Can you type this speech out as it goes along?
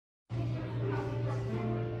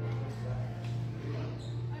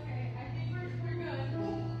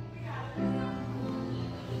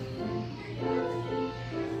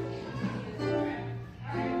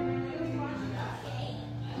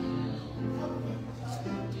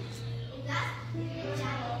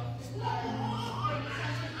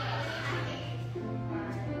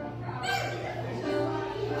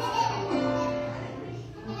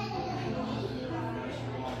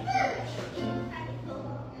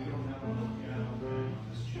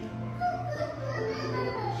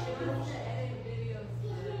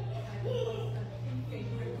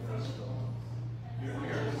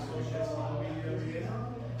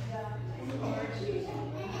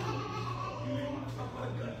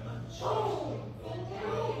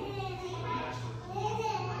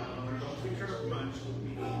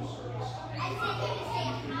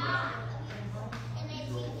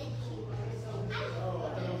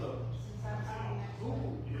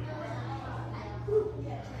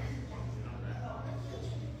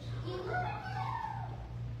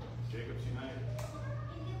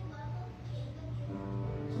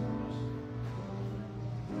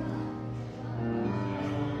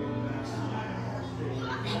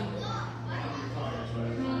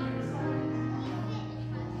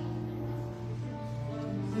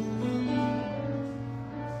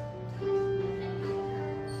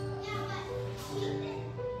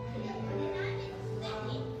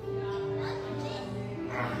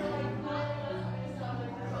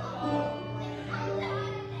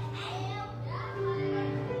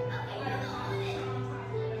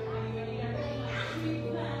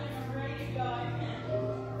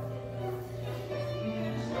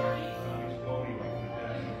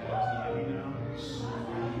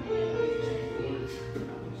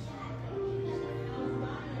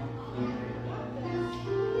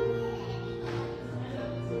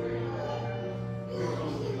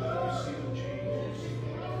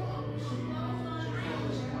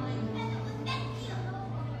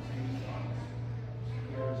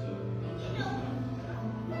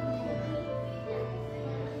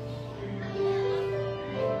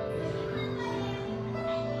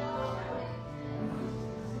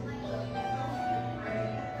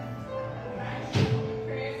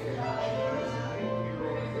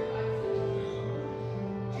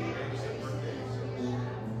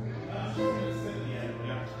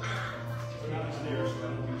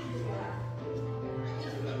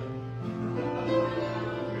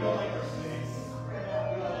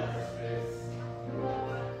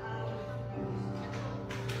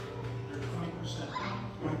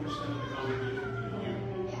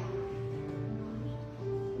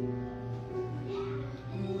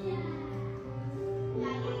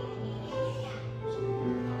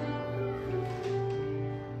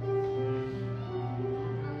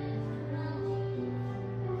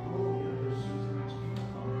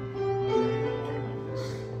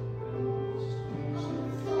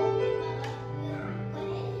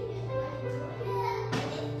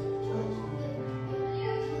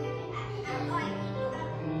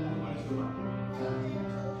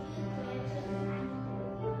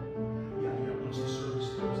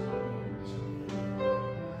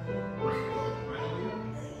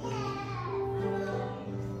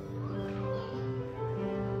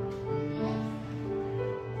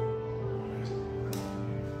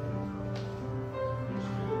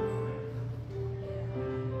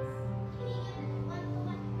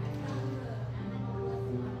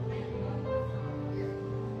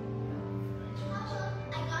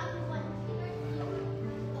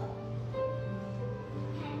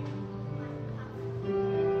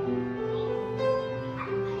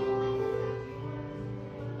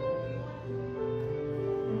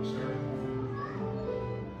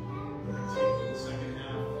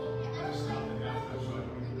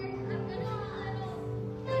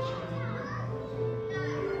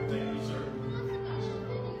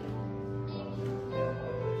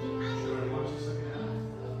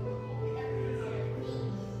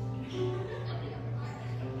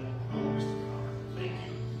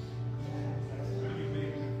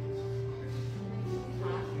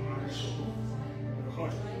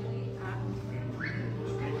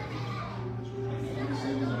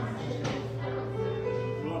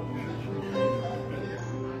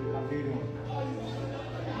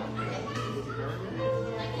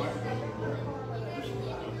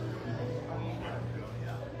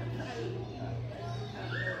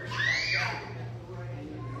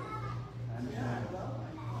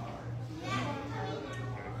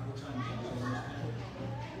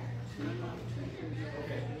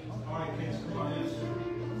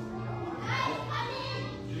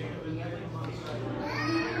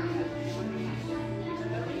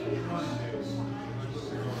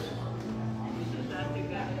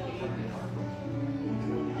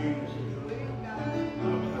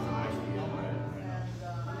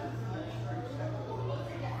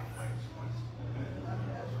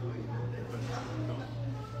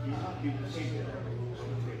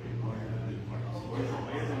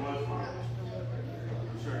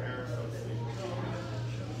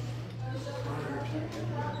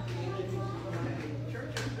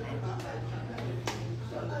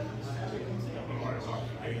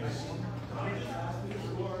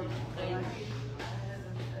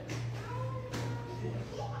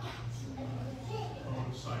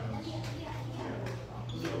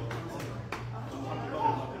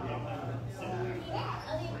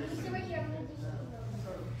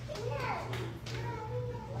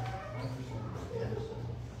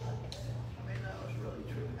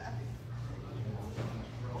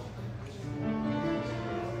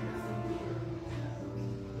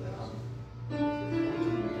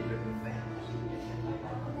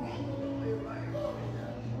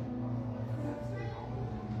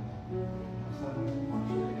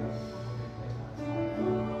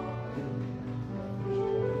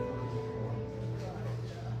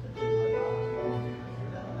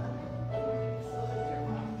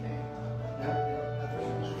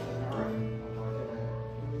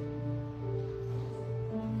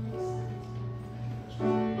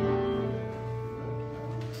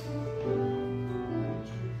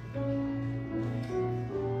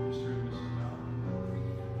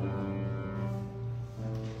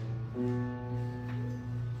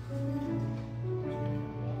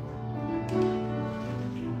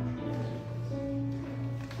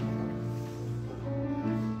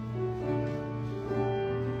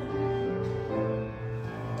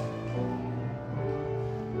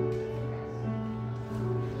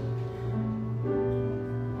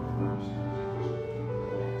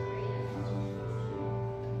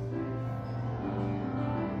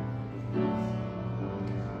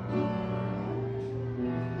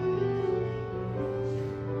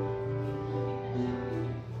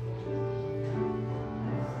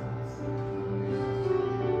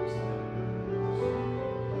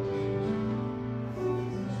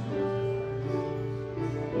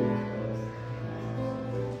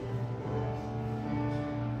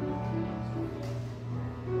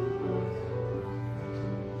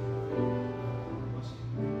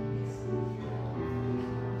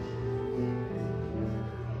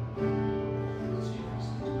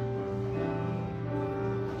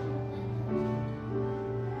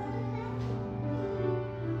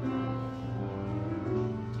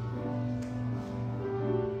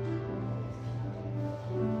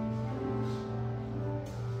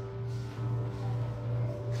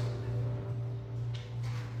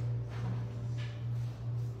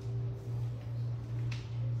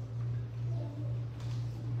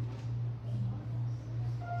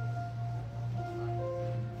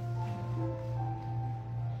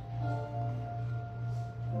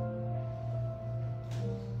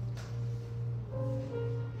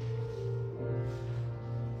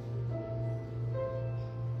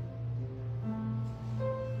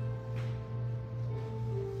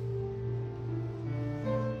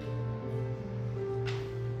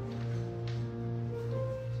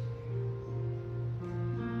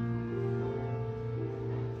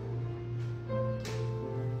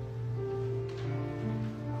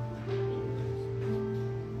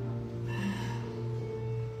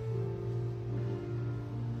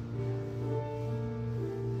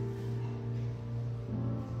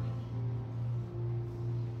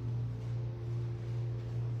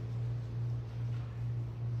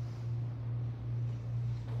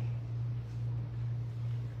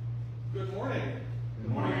Good morning.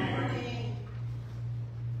 Good morning.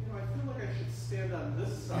 You know, I feel like I should stand on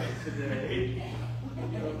this side today,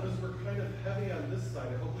 because we're kind of heavy on this side.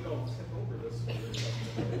 I hope we don't tip over this one.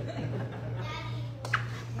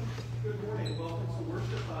 Good morning. Welcome to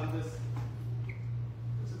worship on this,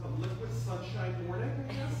 is it a liquid sunshine morning?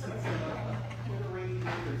 I guess it's quite a rainy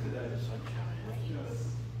day here today. Yes.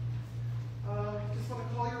 Just want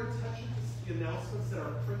to call your attention to the announcements that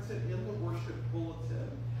are printed in the worship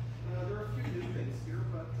bulletin. There are a few new things here,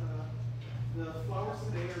 but the flowers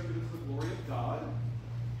today are given to the glory of God.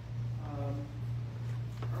 Are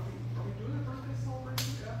we doing a birthday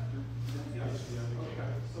celebration after? Yes. Okay.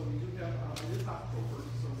 So we do have, it is October,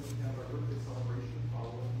 so we have our birthday celebration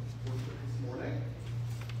following worship this morning.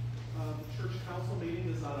 The church council meeting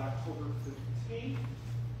is on October 15th.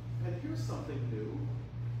 And here's something new.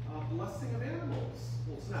 Blessing of animals.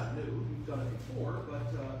 Well, it's not new. We've done it before, but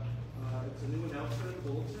it's a new announcement in the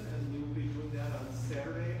bulletin, and we will be doing that on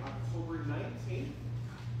Saturday, October 19th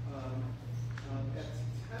at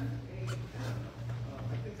 10 a.m.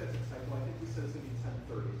 I think that's a typo. I think we said it's going to be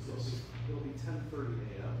 10:30, so it'll be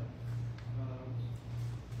 10:30 a.m.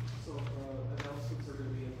 So announcements are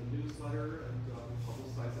going to be in the newsletter, and we'll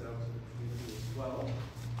publicize it out to the community as well.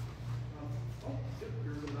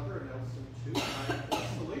 Here's another announcement too. Our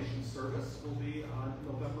installation service will be on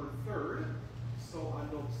November 3rd. So on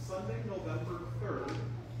Sunday, November 3rd,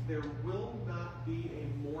 there will not be a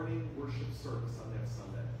morning worship service on that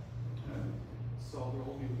Sunday. Okay. So there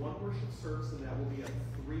will be one worship service, and that will be at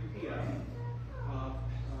 3 p.m.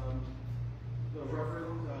 The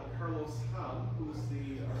Reverend Carlos Ham, who's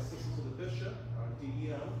the assistant to the bishop,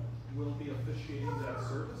 DEM, will be officiating that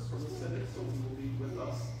service from the Synod, so he will be with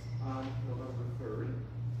us on November 3rd.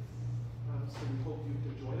 So we hope you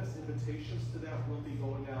can join us. Invitations to that will be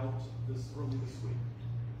going out early this week.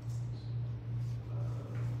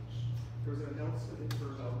 There's an announcement in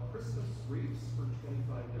here about Christmas wreaths for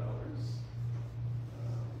 $25.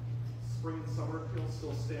 Spring and summer appeal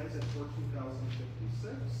still stands at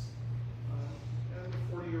 $14,056. And the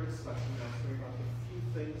 40-year inspection announcement about the few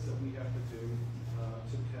things that we have to do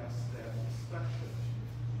to pass that inspection.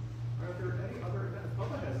 Are there any other events?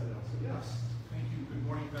 Bubba has an announcement. Yes. Thank you. Good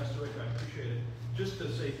morning, Pastor Rick. I appreciate it. Just to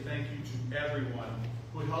say thank you to everyone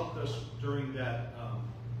who helped us during that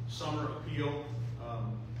summer appeal.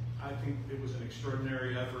 I think it was an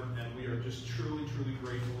extraordinary effort, and we are just truly, truly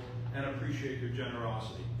grateful and appreciate your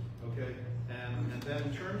generosity. Okay? And then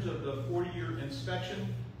in terms of the 40-year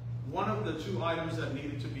inspection, one of the two items that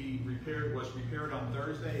needed to be repaired was repaired on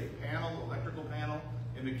Thursday. A panel, electrical panel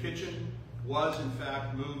in the kitchen was in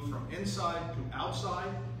fact moved from inside to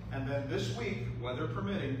outside. And then this week, weather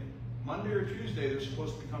permitting, Monday or Tuesday, they're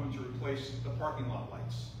supposed to be coming to replace the parking lot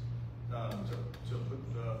lights, to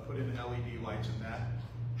put in LED lights, and that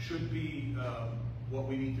should be what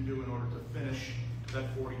we need to do in order to finish that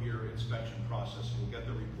 40-year inspection process. We'll get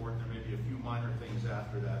the report. There may be a few minor things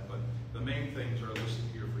after that, but the main things are listed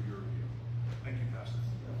here for your review. Thank you, Pastor.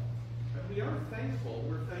 And we are thankful.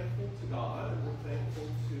 We're thankful to God, and we're thankful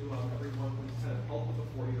to everyone who's had help with the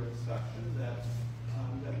 40-year inspection,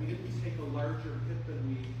 that we didn't take a larger hit than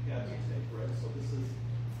we had to take, right? So this is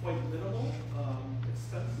quite minimal,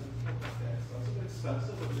 expensive, not that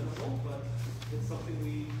expensive, but minimal, but it's something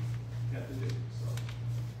we had to do. So,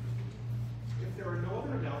 if there are no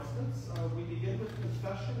other announcements, we begin with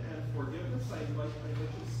confession and forgiveness. I invite you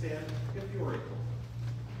to stand if you are able.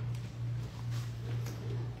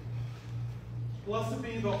 Blessed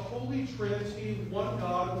be the Holy Trinity, one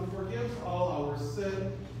God who forgives all our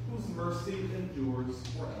sin, whose mercy endures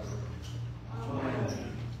forever.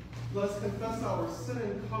 Amen. Let's confess our sin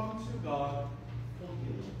and come to God for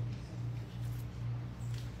healing.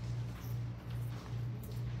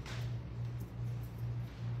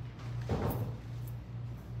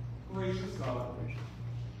 Gracious God,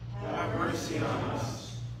 have mercy on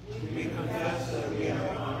us. We confess that we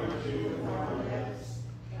have honored you with our lips,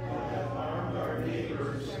 and have harmed our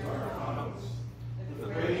neighbors and our tongues. The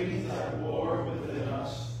cravings that war within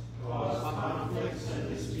us cause conflicts and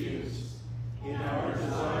disputes. In our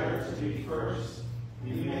desire to be first,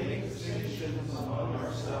 we make distinctions among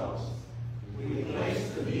ourselves. We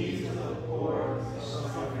place the needs of the poor and the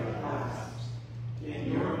suffering class.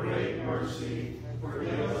 In your great mercy,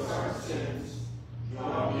 forgive us our sins,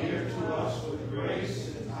 draw near to us with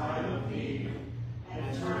grace in time of need,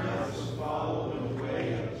 and turn us to follow in the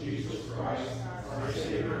way of Jesus Christ, our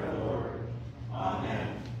Savior and Lord.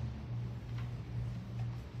 Amen.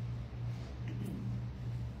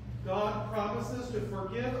 God promises to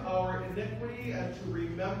forgive our iniquity and to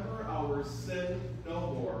remember our sin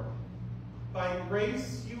no more. By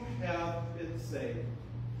grace you have been saved.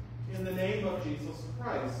 In the name of Jesus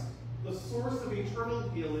Christ, the source of eternal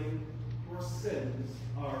healing, your sins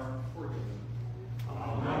are forgiven.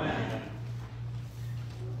 Amen.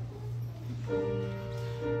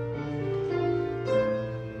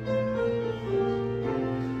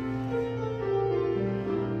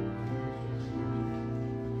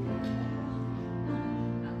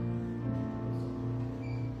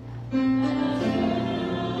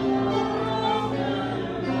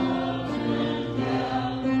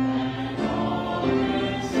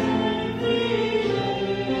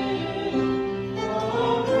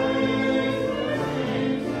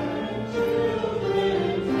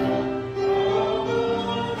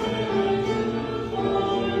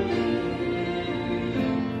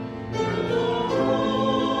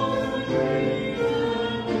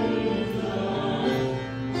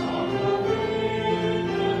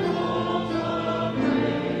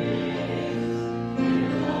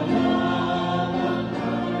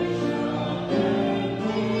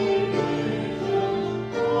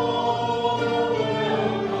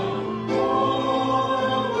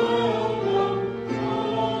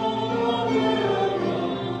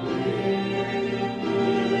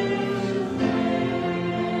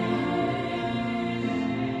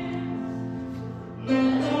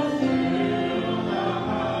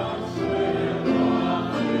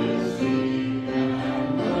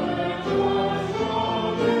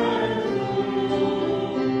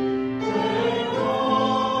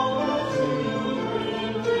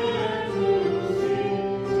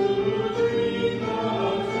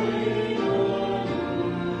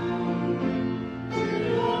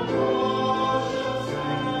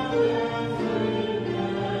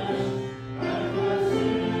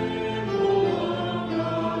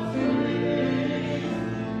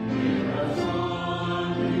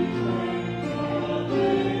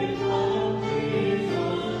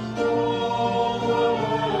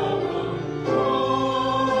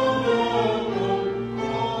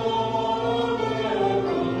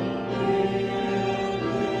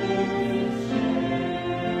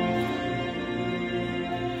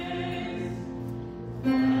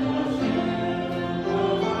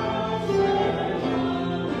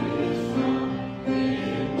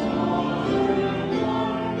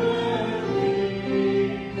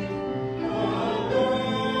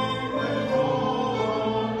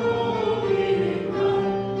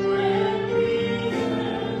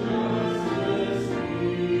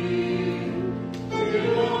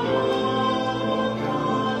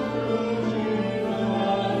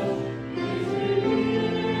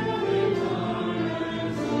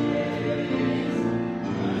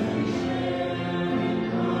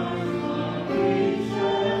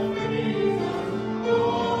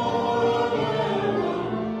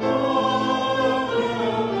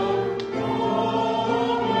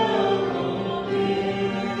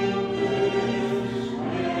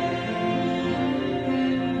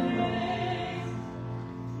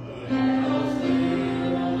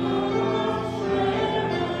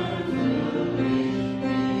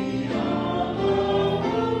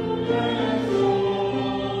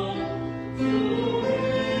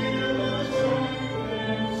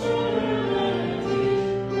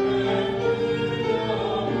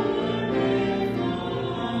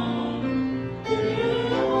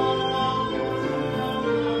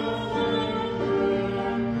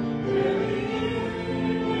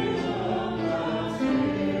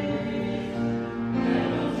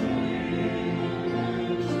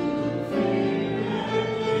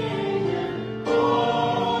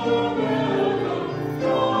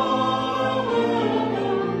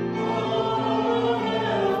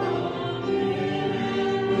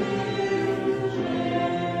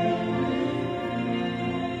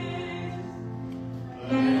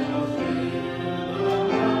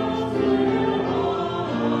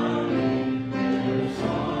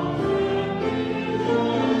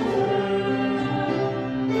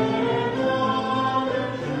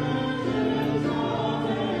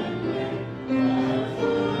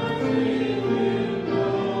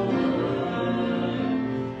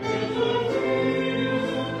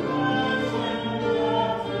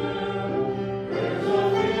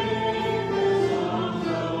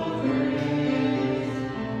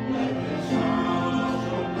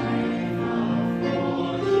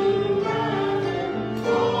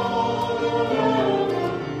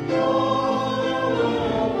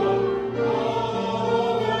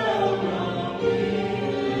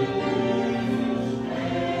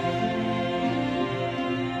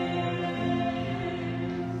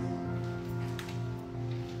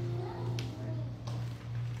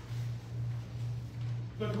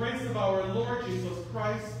 The grace of our Lord Jesus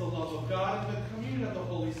Christ, the love of God, and the communion of the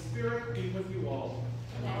Holy Spirit be with you all.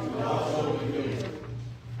 and also with you.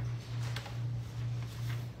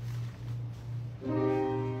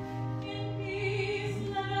 In peace,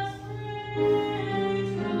 let us pray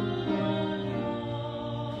to the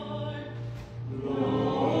Lord.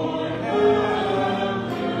 Lord, have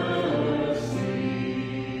mercy.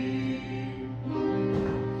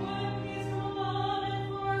 For peace from above and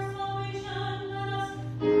for our salvation, let us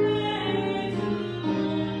pray to the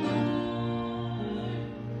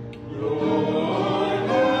Lord. Lord,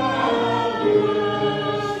 have mercy.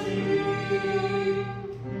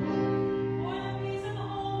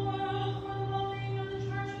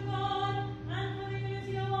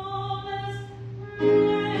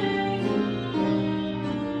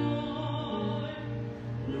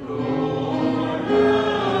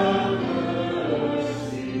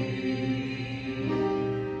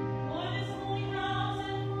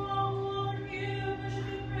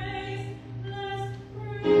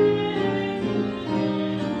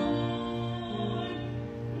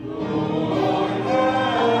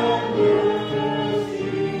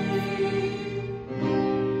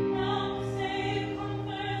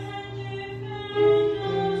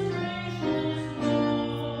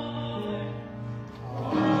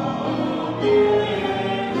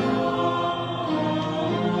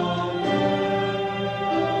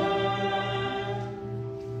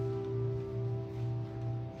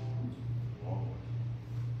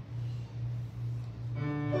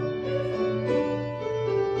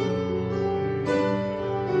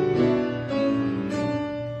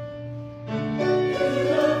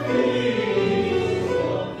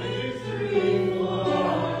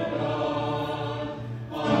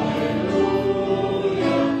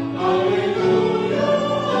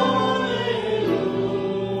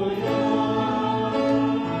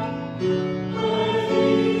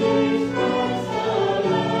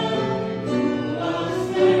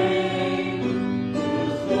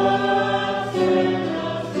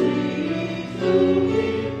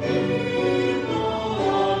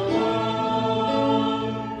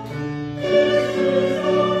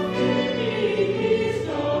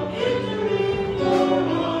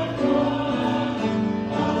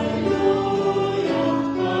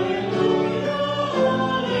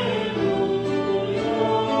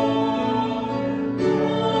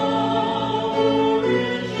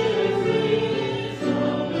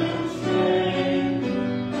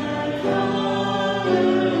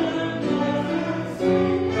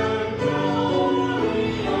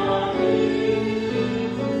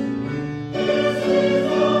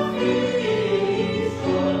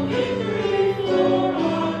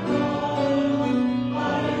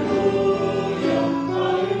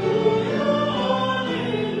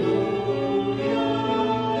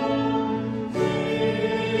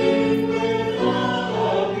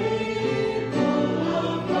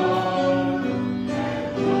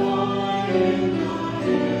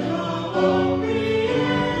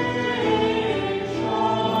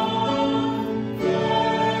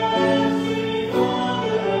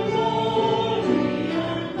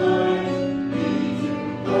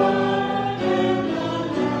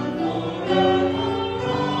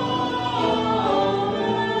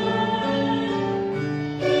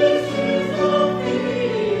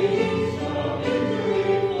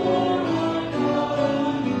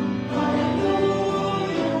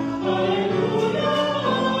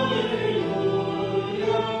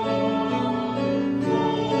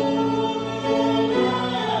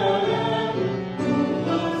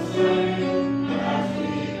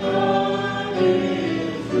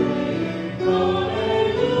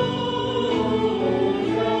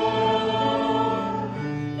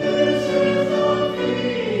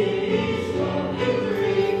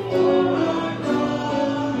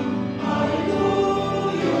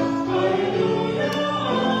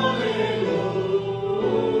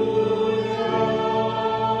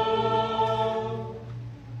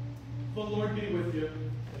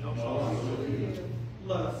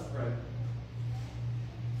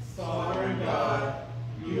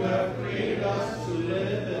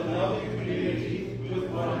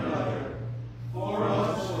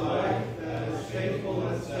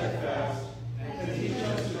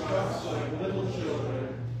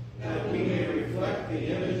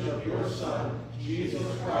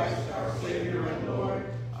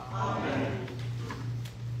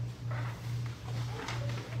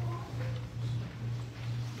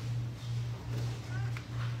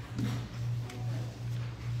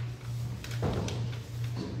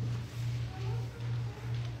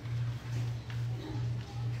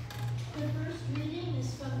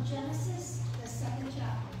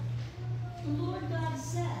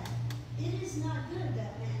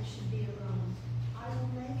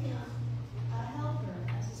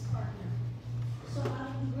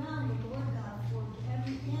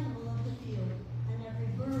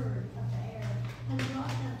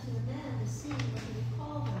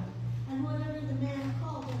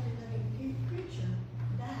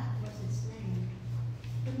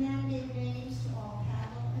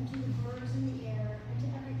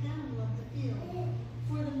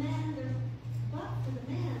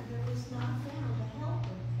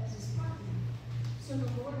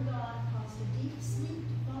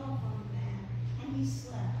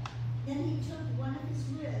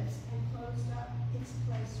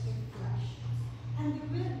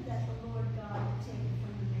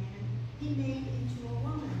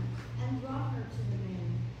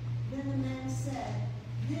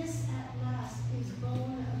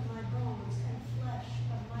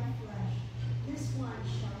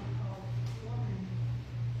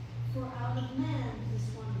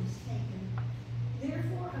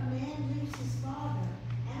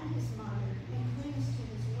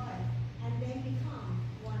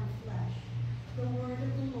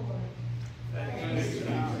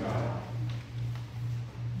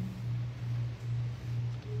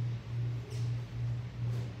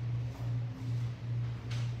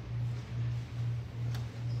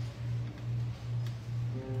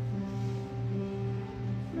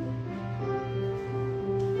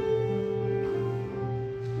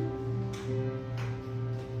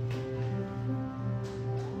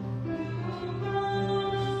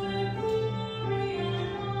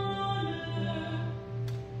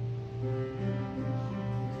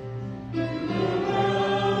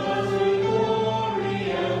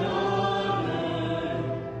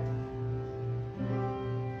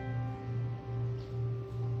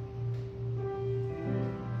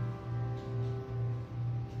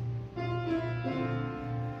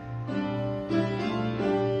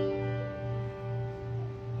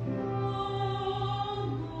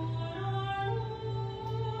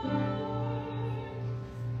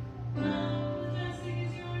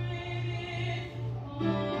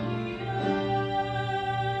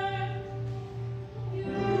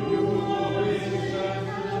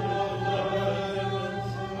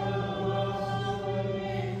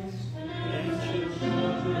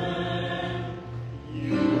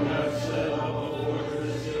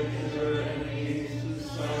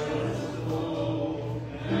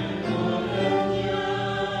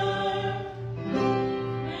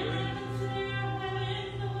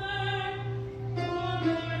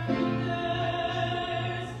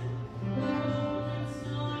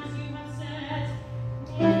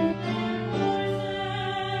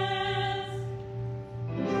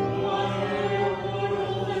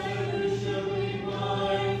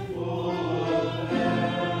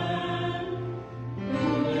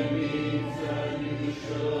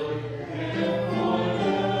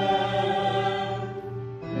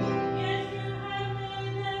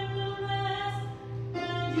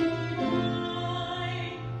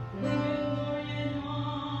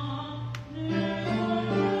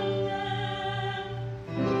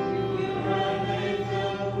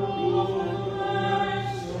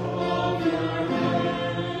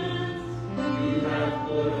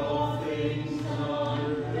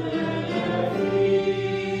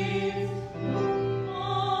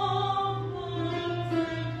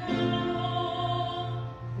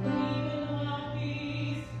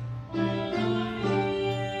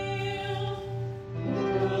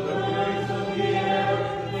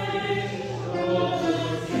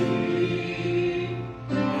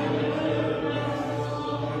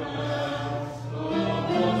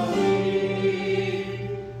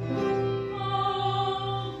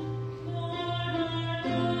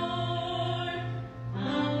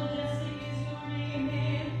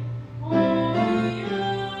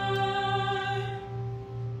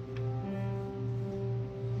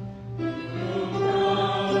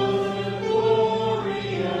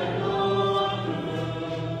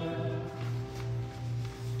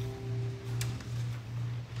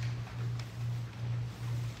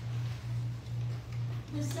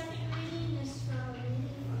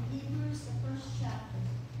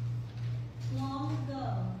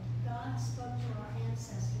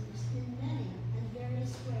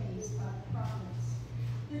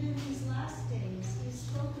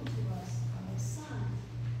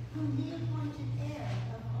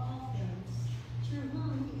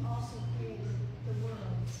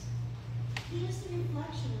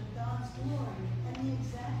 God's glory and the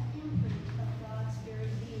exact imprint of God's very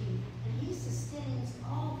being, and he sustains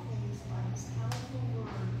all things by his powerful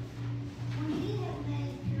word. When he had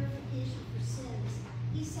made purification for sins,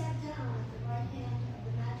 he sat down at the right hand of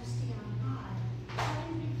the Majesty on high,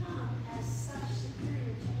 having become as such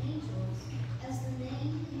superior to angels, as the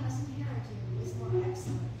name he has inherited is more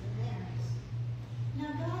excellent than theirs.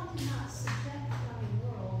 Now God did not subject the coming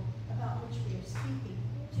world, about which we are speaking,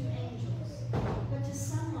 to angels, but to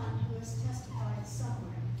someone who has testified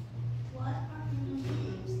somewhere. What are human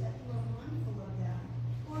beings that you are mindful of them,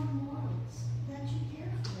 or mortals that you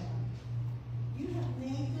care for them? You have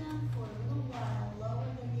made them for a little while lower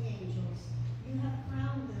than the angels. You have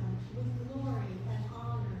crowned them with glory and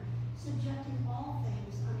honor, subjecting all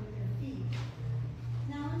things under their feet.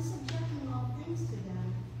 Now in subjecting all things to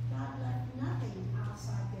them, God left nothing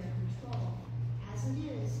outside their control. As it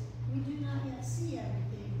is, we do not yet see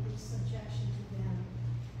everything in subjection to them,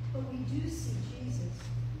 but we do see Jesus,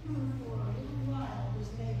 who for a little while was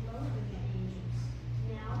made lower than the angels,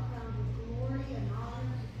 now crowned with glory and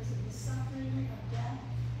honor because of the suffering of death,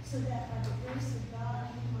 so that by the grace of God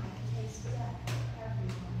he might taste death for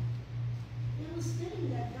everyone. It was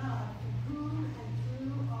fitting that God, from whom and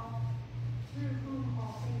through whom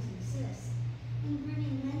all things exist, in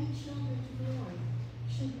bringing many children to glory,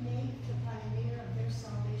 should make the pioneer of their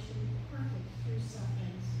salvation perfect through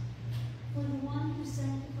sufferings. For the one who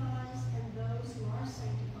sanctifies and those who are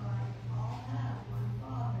sanctified all have one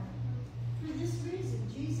Father. For this reason,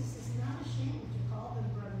 Jesus is not ashamed to call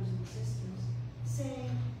them brothers and sisters,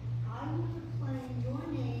 saying, I will proclaim your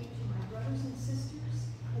name to my brothers and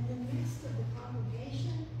sisters. In the midst of the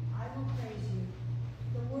congregation, I will praise you.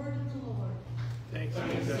 The word of the Lord. Thanks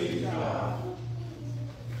be to God.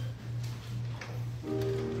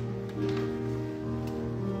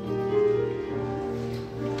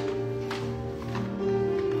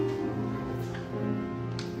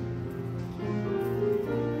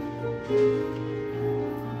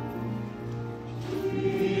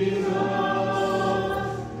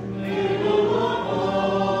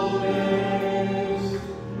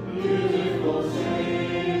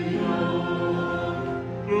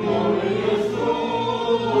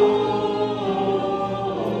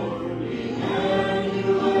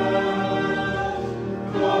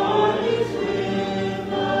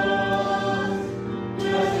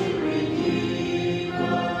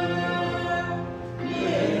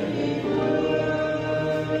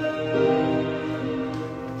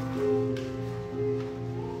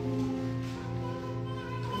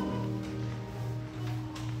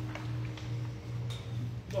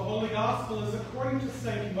 The Holy Gospel is according to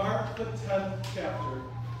St. Mark, the 10th chapter.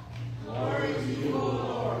 Glory to you, O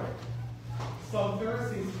Lord. Some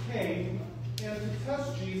Pharisees came, and to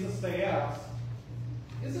test Jesus they asked,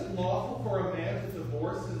 Is it lawful for a man to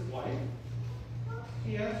divorce his wife?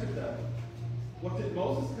 He answered them, What did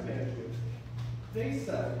Moses command you? They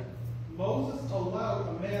said, Moses allowed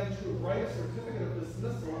a man to write a certificate of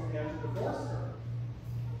dismissal and to divorce her.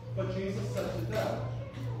 But Jesus said to them,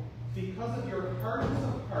 Because of your hardness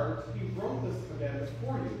of heart, he wrote this commandment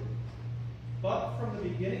for you. But from the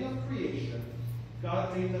beginning of creation,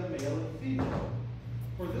 God made them male and female.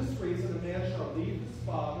 For this reason, a man shall leave his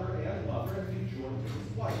father and mother and be joined to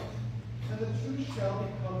his wife, and the two shall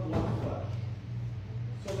become one flesh.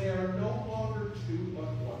 So they are no longer two, but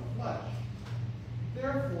one flesh.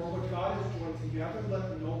 Therefore, what God has joined together,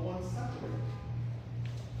 let no one separate.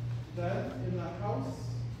 Then, in the house,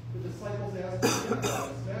 the disciples asked him about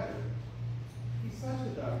this matter. He said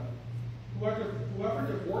to them, Whoever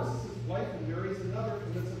divorces his wife and marries another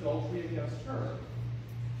commits adultery against her.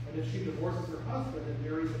 And if she divorces her husband and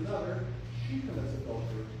marries another, she commits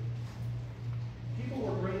adultery. People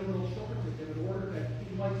were bringing little children to him in order that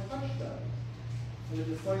he might touch them. And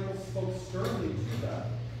the disciples spoke sternly to them.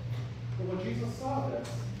 But when Jesus saw this,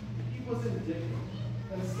 he was indignant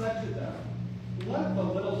and said to them, Let the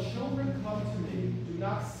little children come to me. Do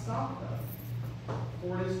not stop them.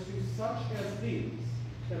 For it is to such as these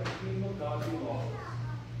that the kingdom of God belongs.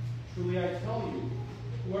 Truly I tell you,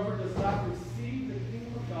 whoever does not receive the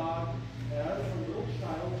kingdom of God as a little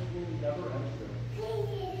child will never enter it.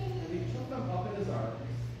 And he took them up in his arms,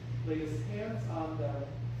 laid his hands on them,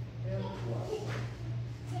 and blessed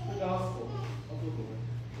them. The gospel of the Lord.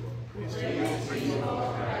 Praise to you,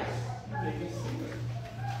 O Christ. You may be seated.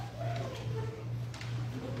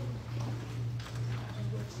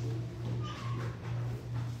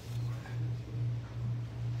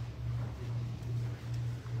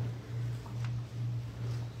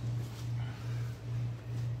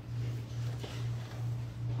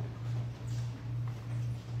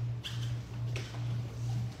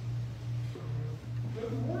 Good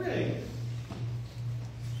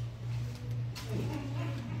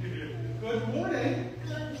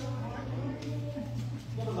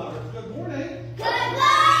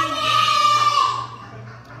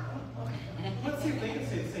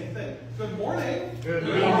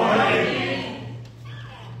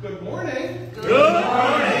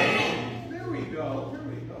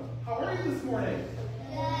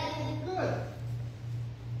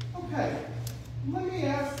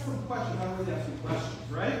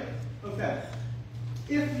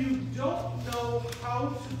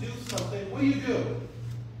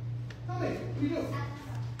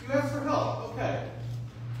ask for help. Okay.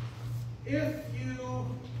 If you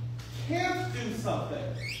can't do something,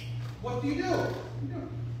 what do? You do.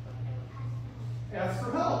 Ask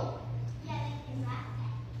for help.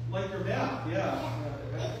 Like your math, yeah.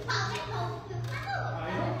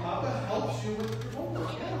 I know, Papa helps you with your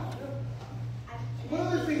homework, yeah. What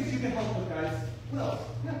other things you can help with, guys? What else?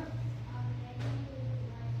 Yeah.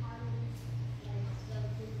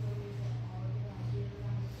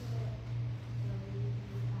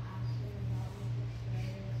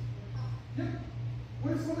 Yeah.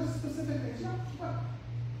 What are some of the specific things? Yeah. What?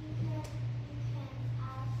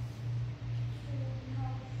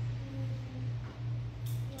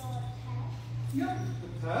 Yeah. The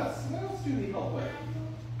tests. What else do you need help with?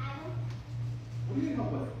 What do you need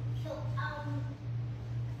help with?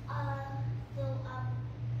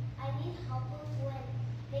 I need help with when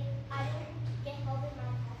I don't get help in my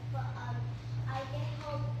class, but I get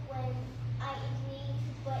help when I need to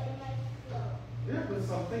put in my clothes. Yeah, with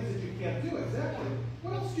some things that you can't do, exactly.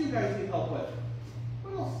 What else do you guys need help with?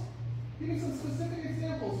 What else? Give me some specific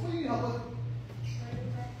examples. What do you need help with?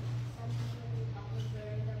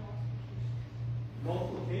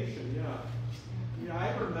 Multiplication, yeah. Yeah, I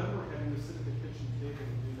remember having to sit at the kitchen table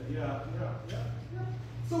and do that. Yeah.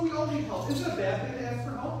 So we all need help. Is it a bad thing to ask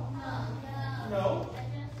for help? No?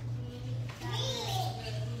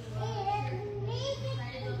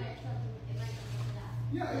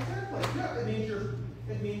 Yeah, exactly. Yeah, it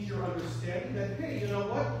means you're understanding that, hey, you know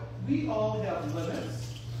what? We all have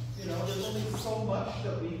limits. You know, there's only so much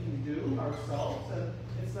that we can do ourselves, and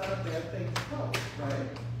it's not a bad thing to help, right?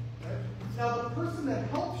 Now, the person that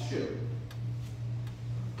helps you,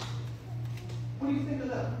 what do you think of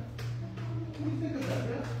them? What do you think of them,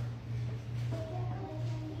 yeah?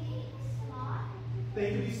 They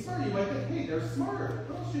can be smart. You might think, hey, they're smart.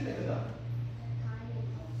 What else do you think of them?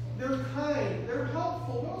 They're kind. They're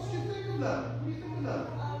helpful. What else do you think of them? What do you think of them?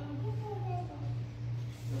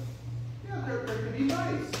 Yeah, they can be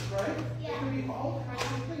nice, right? They can be all kinds of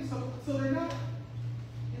things. So they're not,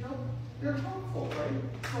 you know, they're helpful, right?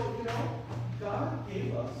 So, you know, God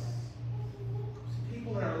gave us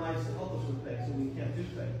people in our lives to help us with things when we can't do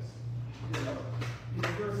things. You know,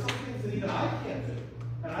 there are some things that even I can't do,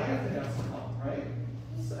 and I have to have some help, right?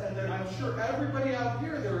 So, and then I'm sure everybody out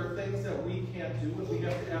here, there are things that we can't do, and we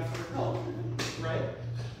have to ask for help, right?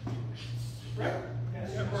 Right?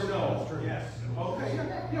 Yes. Or no? Yes. Okay,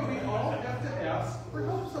 yeah, we all have to ask for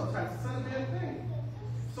help sometimes. It's not a bad thing.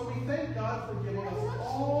 So we thank God for giving us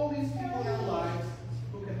all these people in our lives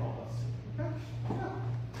who can help us. Okay? Yeah.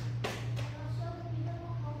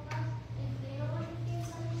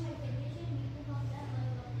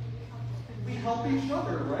 We help each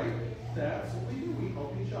other, right? That's what we do. We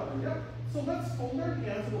help each other. Yep. So let's fold our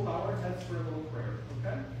hands and we'll bow our heads for a little prayer.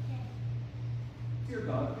 Okay? Dear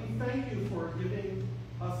God, we thank you for giving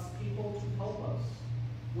us people to help us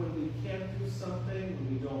when we can't do something, when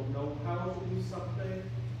we don't know how to do something.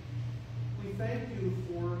 We thank you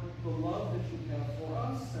for the love that you have for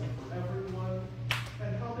us and for everyone,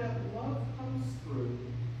 and how that love comes through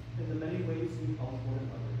in the many ways we help one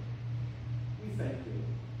another. We thank you.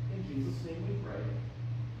 In Jesus' name we pray.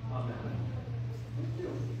 Amen. Thank you.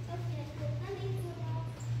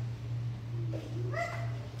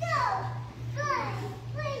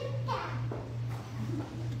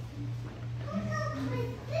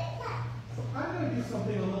 So I'm going to do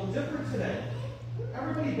something a little different today.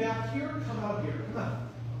 Everybody back here, come out here. Come on.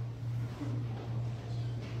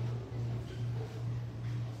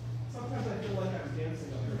 Sometimes I feel like I'm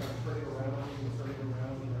dancing up here. I'm turning around and turning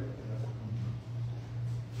around and right there.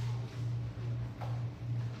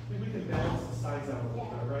 Maybe we can balance the sides out a little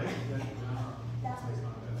bit, right?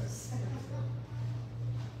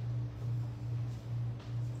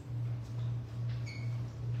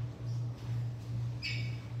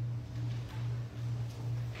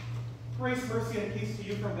 Grace, mercy, and peace to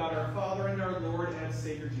you from God our Father and our Lord and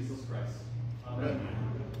Savior Jesus Christ. Amen.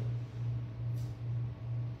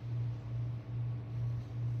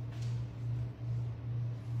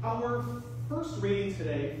 Our first reading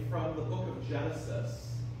today from the book of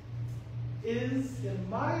Genesis is, in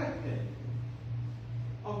my opinion,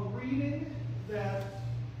 a reading that,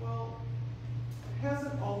 well,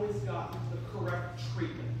 hasn't always gotten the correct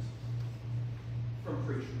treatment from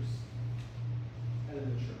preachers and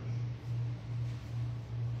in the church.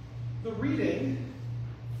 The reading,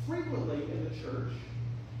 frequently in the church,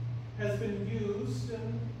 has been used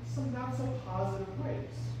in some not so positive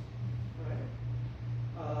ways, right?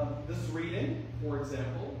 This reading, for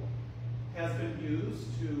example, has been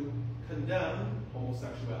used to condemn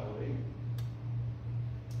homosexuality.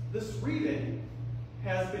 This reading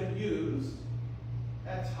has been used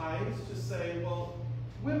at times to say, well,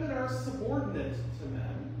 women are subordinate to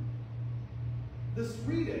men. This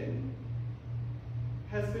reading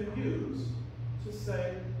has been used to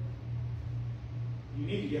say, you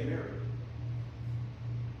need to get married.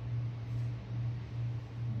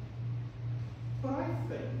 But I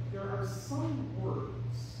think there are some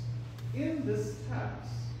words in this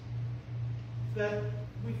text that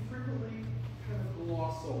we frequently kind of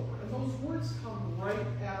gloss over. And those words come right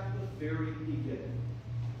at the very beginning.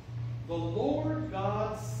 The Lord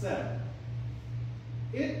God said,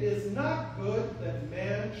 "It is not good that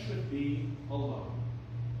man should be alone."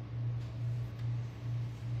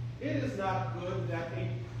 It is not good that a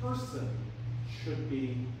person should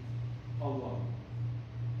be alone.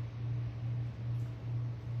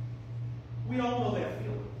 We all know that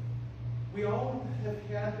feeling. We all have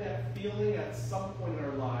had that feeling at some point in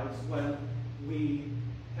our lives when we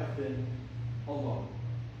have been alone.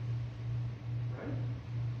 Right?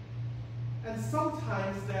 And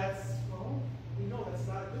sometimes that's, well, we know that's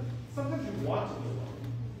not good. Sometimes you want to be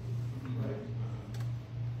alone. Right?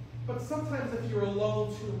 But sometimes if you're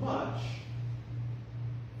alone too much,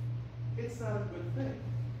 it's not a good thing.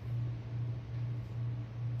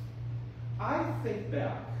 I think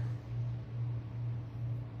back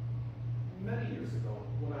many years ago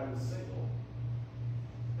when I was single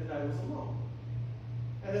and I was alone.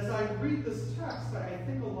 And as I read this text, I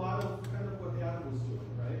think a lot of kind of what Adam was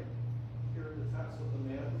doing, right? Here in the text, what the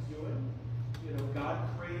man was doing. You know, God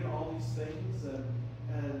created all these things,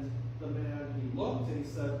 and the man, he looked and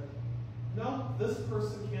he said, no, this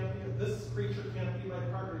person can't be, this creature can't be my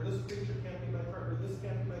partner, this creature can't be my partner, this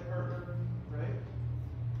can't be my partner, right?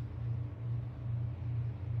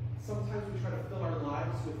 Sometimes we try to fill our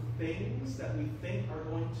lives with things that we think are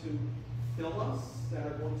going to fill us, that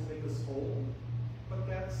are going to make us whole, but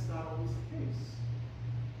that's not always the case.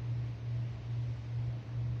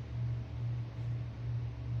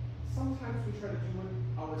 Sometimes we try to do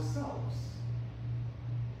it ourselves.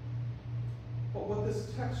 But what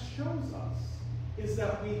this text shows us is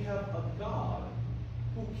that we have a God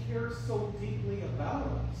who cares so deeply about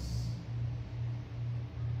us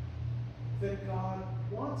that God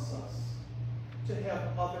wants us to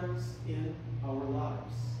have others in our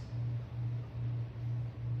lives.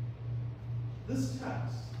 This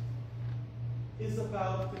text is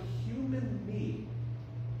about the human need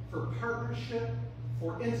for partnership,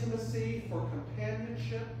 for intimacy, for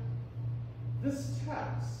companionship. This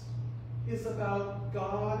text is about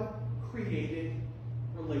God creating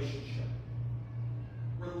relationship.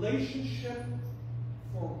 Relationship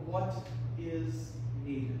for what is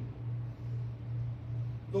needed.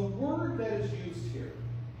 The word that is used here,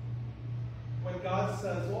 when God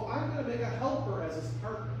says, well, I'm going to make a helper as his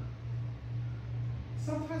partner.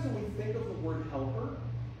 Sometimes when we think of the word helper,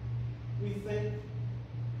 we think,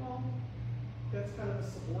 well, that's kind of a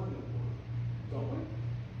subordinate word, don't we?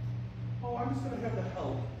 Oh, I'm just going to have the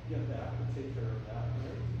help get that and take care of that,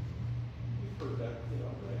 right? You've heard that,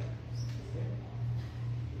 right?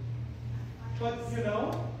 But,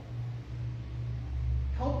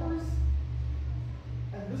 helpers,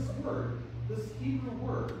 and this word, this Hebrew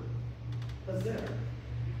word, azer,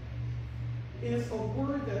 is a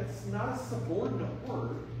word that's not a subordinate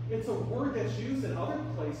word. It's a word that's used in other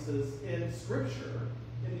places in Scripture,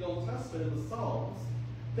 in the Old Testament, in the Psalms,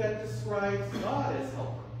 that describes God as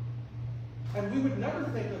helper. And we would never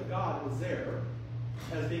think of God azer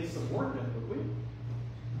as being subordinate, would we?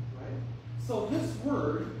 Right? So this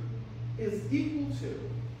word is equal to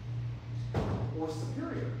or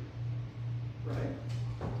superior, right?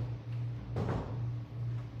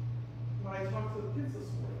 When I talk to the kids this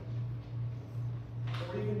morning,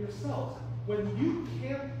 or even yourselves, when you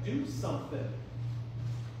can't do something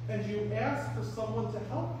and you ask for someone to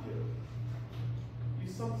help you, you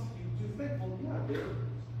do think, well, yeah, they're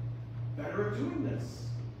better at doing this.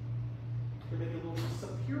 They're maybe a little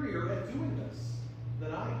superior at doing this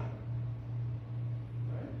than I am.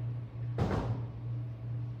 Right?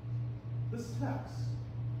 This text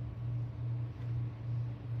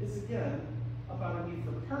is again about a need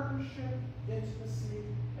for partnership, intimacy,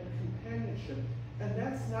 and companionship. And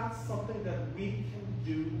that's not something that we can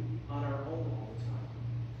do on our own all the time.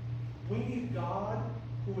 We need God,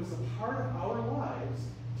 who is a part of our lives,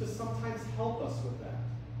 to sometimes help us with that.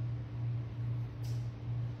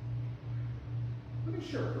 Let me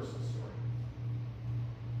share a personal story.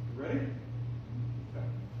 You ready? Okay.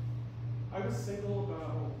 I was single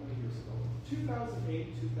about, many years ago?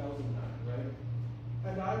 2008, 2009, right?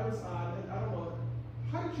 And I was on, and I don't know,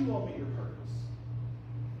 how did you all meet your partners?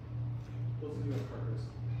 Those of you have partners.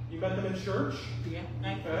 You met them in church? Yeah.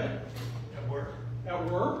 Okay. At work.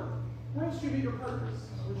 At work? Where else do you meet your partners?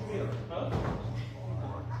 Where'd you meet them? Huh?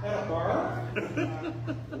 At a bar?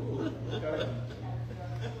 Ooh, okay.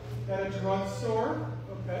 At a drugstore?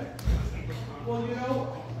 Okay. Well, you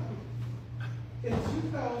know, in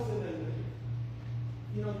 2000 and,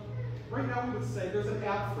 you know, right now we would say there's an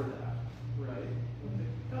app for that, right?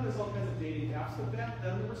 Now there's all kinds of dating apps, but back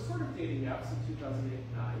then there were sort of dating apps in 2008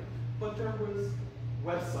 and 9, but there was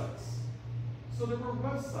websites. So there were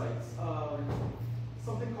websites,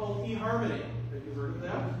 something called eHarmony. Have you heard of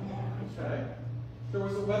that? Okay. There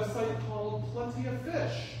was a website called Plenty of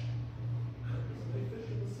Fish. There's a big fish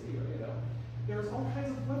in the sea, right? You know? There's all kinds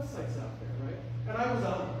of websites out there, right? And I was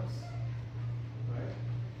on those, right?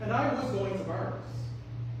 And I was going to bars,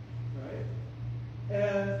 right?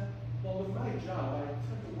 And, well, with my job, I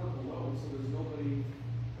tend to work alone, so there's nobody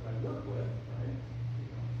that I work with, right? You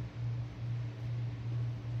know.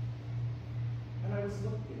 And I was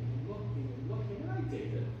looking and looking and looking, and I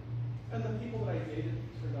dated. And the people that I dated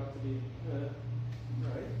turned out to be,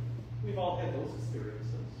 right? We've all had those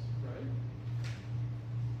experiences, right?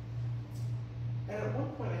 And at one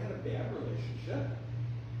point I had a bad relationship.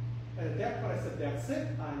 And at that point I said, that's it,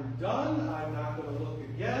 I'm done, I'm not going to look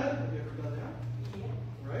again. Have you ever done that? Yeah.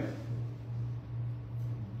 Right?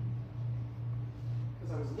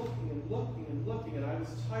 Because I was looking and looking and looking, and I was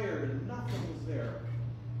tired, and nothing was there.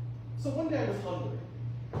 So one day I was hungry.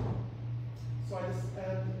 So and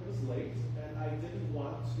it was late, and I didn't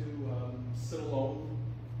want to sit alone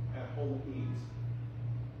at home and eat.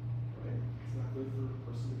 Right? It's not good for a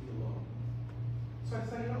person to be alone. So I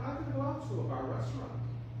decided, you know, I'm going to go out to a bar restaurant.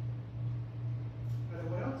 And I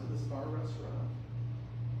went out to this bar restaurant,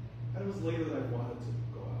 and it was later than I wanted to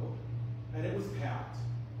go out, and it was packed.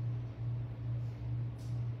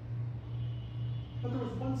 But there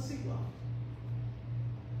was one seat left.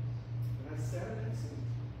 And I sat in that seat.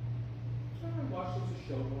 And I watched the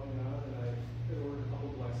show going on, and I had ordered a couple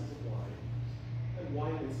glasses of wine. And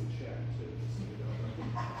wine makes me chatty too, just so you know.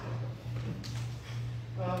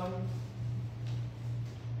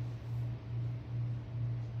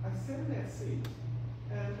 I sat in that seat,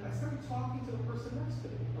 and I started talking to the person next to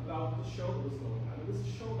me about the show that was going on. It was a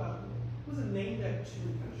show about, it was a named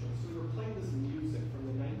activity kind of show. So we were playing this music from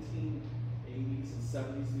the 1980s and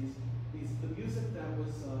 70s. The music that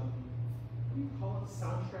was, what do you call it?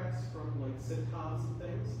 Soundtracks from like sitcoms and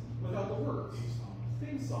things without the words.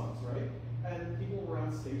 Theme songs, right? And people were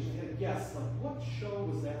on stage and had guessed, like, what show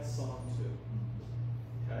was that song to?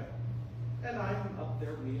 Okay? And I'm up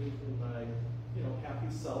there reading in my, you know,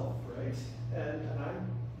 happy self, right? And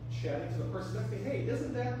I'm chatting to the person next to me, hey,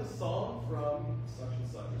 isn't that the song from such and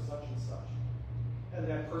such or such and such? And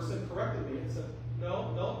that person corrected me and said,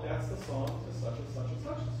 no, that's the song to such and such and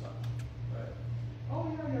such and such, right?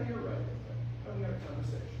 Oh, yeah, you're right. Okay. And we had a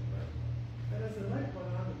conversation, right? And as the night went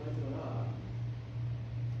on and went on,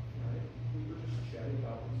 right, we were just chatting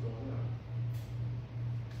about what was going on.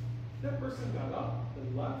 That person got up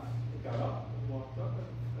and left, and got up and walked up, and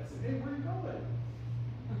I said, hey, where are you going?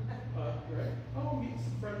 Right? Oh, meet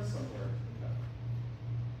some friends somewhere.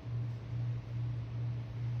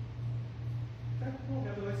 Okay, well,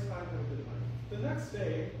 have a nice time, have a good night. The next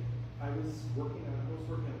day, I was working on a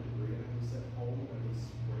degree, and I was at home, and I was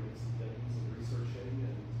writing some things and researching,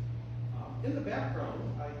 and in the background,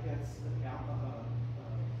 I had a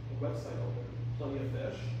website open, Plenty of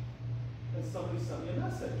Fish, and somebody sent me a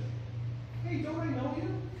message. Hey, don't I know you?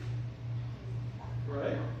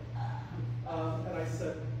 Right? And I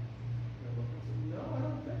said, no, I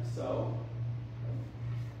don't think so.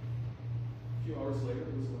 A few hours later,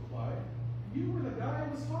 there was a reply. You were the guy I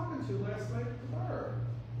was talking to last night at the bar.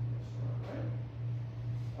 Right?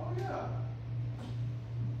 Oh, yeah.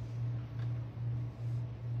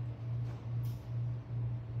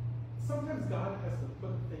 Sometimes God has to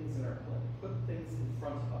put things in our plate, put things in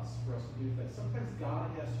front of us for us to do things. Sometimes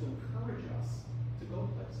God has to encourage us to go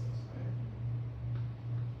places, right?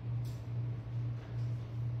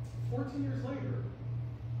 14 years later,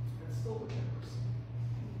 I'm still with that person.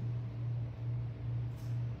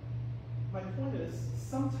 My point is,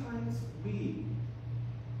 sometimes we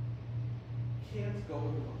can't go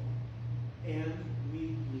alone, and we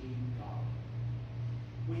need God.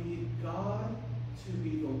 We need God to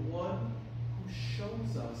be the one who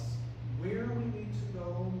shows us where we need to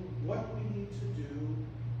go, what we need to do,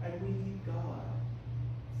 and we need God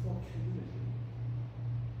for community.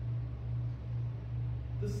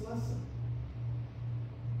 This lesson,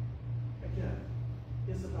 again,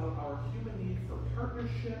 is about our human need for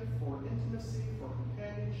partnership, for intimacy, for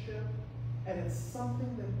companionship, and it's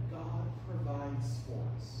something that God provides for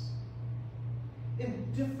us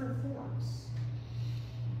in different forms.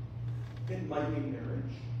 It might be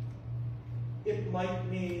marriage, It might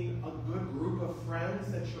mean a good group of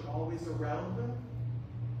friends that you're always around with.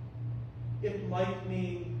 It might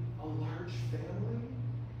mean a large family.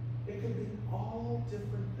 It could be all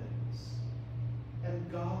different things.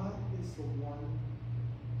 And God is the one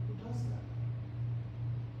who does that.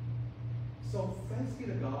 So thanks be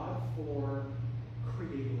to God for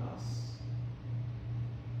creating us,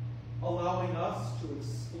 allowing us to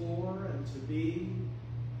explore and to be,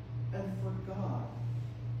 and for God,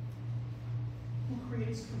 who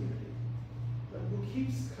creates community, and who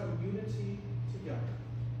keeps community together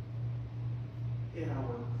in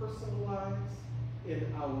our personal lives,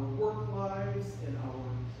 in our work lives, in our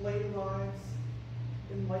play lives,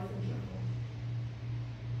 in life in general.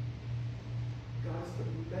 God has put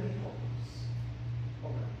many helpers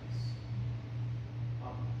around us.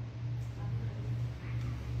 Amen.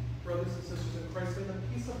 Brothers and sisters in Christ, may the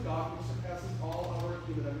peace of God, which surpasses all our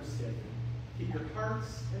human understanding, keep your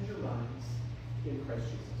hearts and your minds in Christ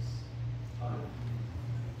Jesus. Amen.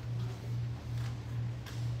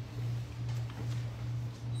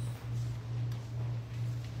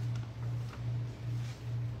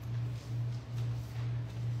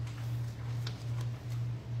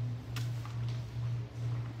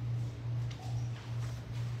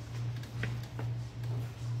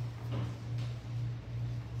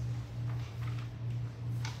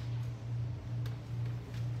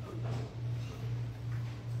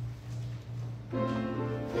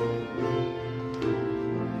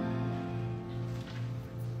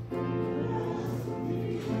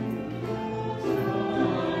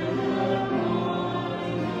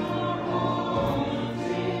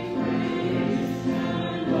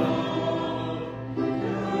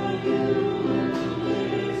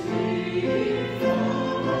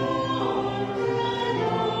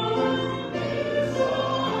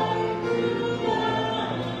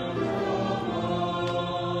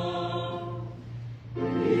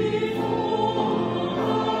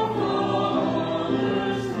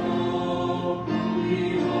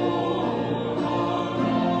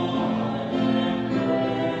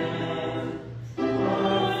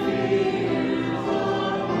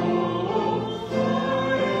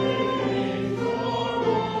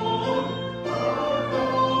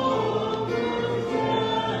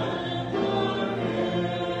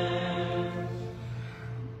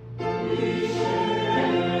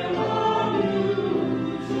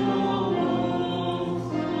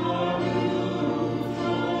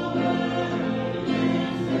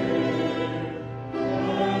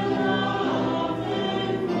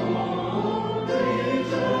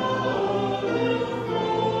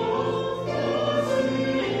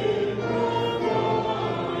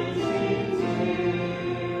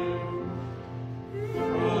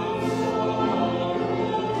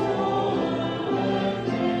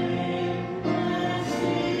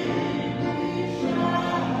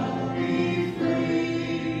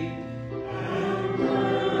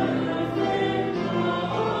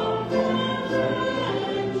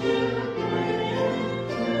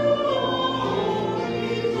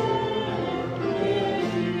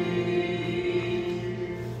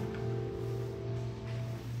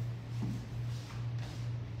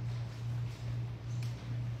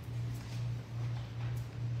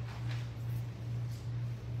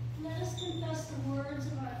 Let us confess the words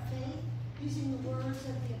of our faith using the words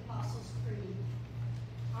of the Apostles' Creed.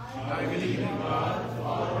 I believe in God, the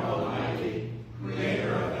Father Almighty,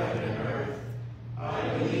 creator of heaven and earth.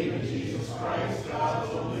 I believe in Jesus Christ,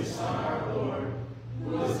 God's only Son, our Lord,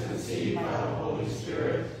 who was conceived by the Holy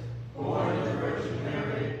Spirit, born of the Virgin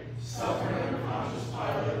Mary, suffered under Pontius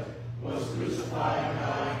Pilate, was crucified,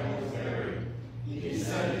 died, and was buried. He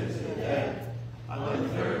descended to the dead. On the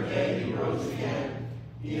third day he rose again.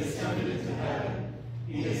 He ascended into heaven.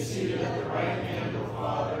 He is seated at the right hand of the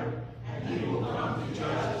Father, and he will come to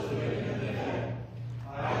judge the living and the dead.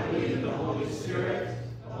 I believe in the Holy Spirit,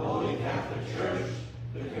 the Holy Catholic Church,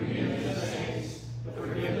 the communion of saints, the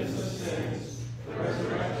forgiveness of sins, the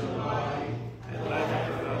resurrection of the body, and life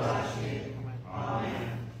everlasting.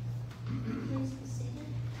 Amen. Please be seated.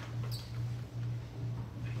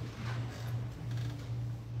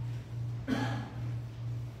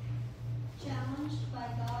 Challenged by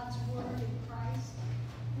God's word in Christ,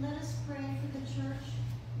 let us pray for the church,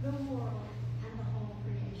 the world, and the whole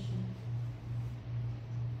creation.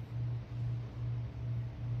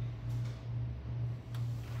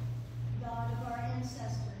 God of our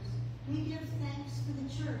ancestors, we give thanks for the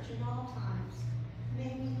church in all times.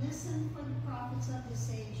 May we listen for the prophets of this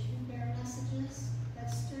age who bear messages that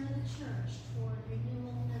stir the church toward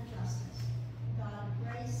renewal and justice. God of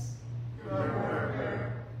grace,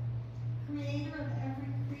 creator of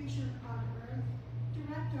every creature on earth,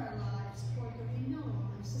 direct our lives toward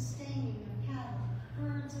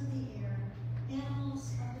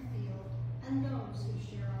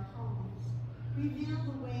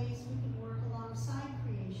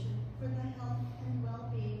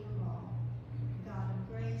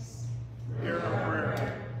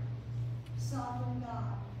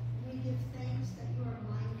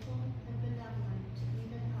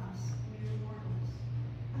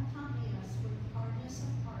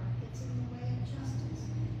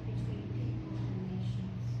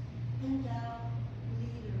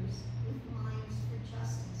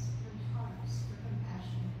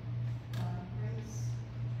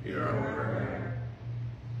Hear our prayer.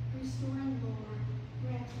 Restoring Lord,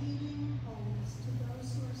 grant healing and wholeness to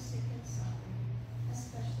those who are sick and suffering,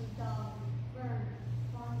 especially Dolly, Werner,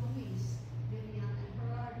 Juan Luis, Vivian and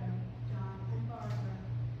Gerardo, John and Barbara,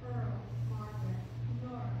 Earl, Margaret,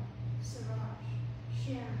 Nora, Siraj,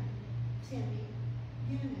 Sharon, Timmy,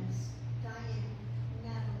 Eunice, Diane,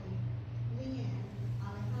 Natalie, Leanne,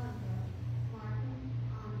 Alejandro, Martin,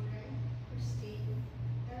 Andre, Christine,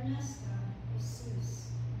 Ernesto,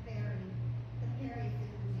 Jesus, Barry, the Perry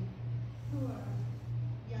family, Hua,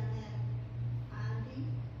 Janet, Andy,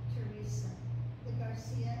 Teresa, the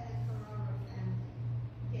Garcia and Ferraro family,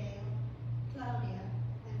 Gail, Claudia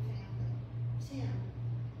and family, Tim,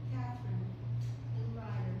 Catherine, and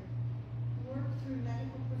Ryder. Work through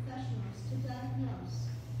medical professionals to diagnose,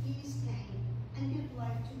 ease pain, and give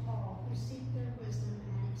life to all who seek their wisdom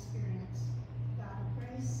and experience. God of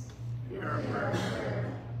grace, Hear our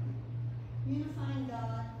prayer. unifying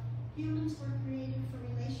God, humans were created for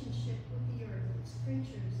relationship with the earth, its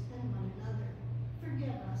creatures, and one another.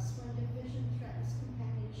 Forgive us when division threatens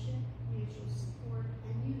companionship, mutual support,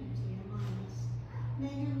 and unity among us.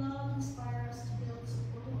 May your love inspire us to build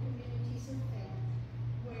supportive communities of faith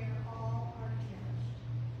where all are cherished.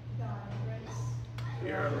 God of grace.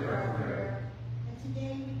 Hear our prayer. And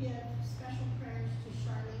today we give special prayers to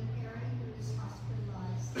Charlene Perry, who is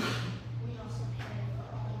hospitalized. We also pray for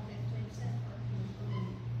all victims at Hurricane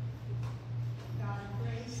Helene. God of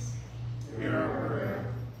grace. Hear our prayer.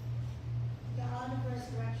 God of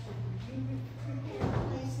resurrection, you prepare a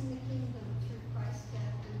place in the kingdom through Christ's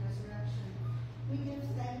death and resurrection. We give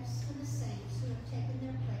thanks to the saints who have taken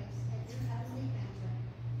their place at your heavenly banquet.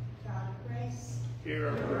 God of grace. Hear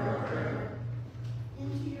our prayer.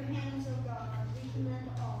 Into your hands, O God, we commend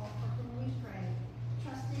all for whom we pray,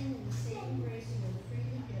 trusting in the saving grace you have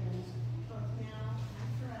freely given, both now and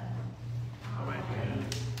forever. Amen.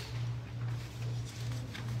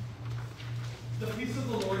 The peace of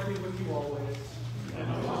the Lord be with you always. And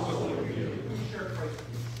also with you. We share Christ's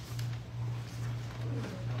peace.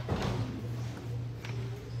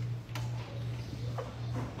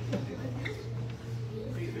 Peace be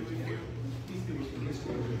with you. Peace be with you. Peace be with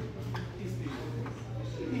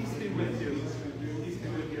you. Peace be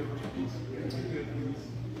with you. Peace be with you. Peace be with you.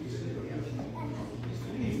 Peace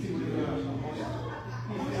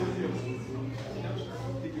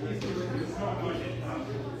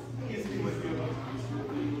be with you. Peace be with you.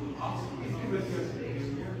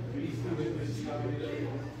 Peace be with you.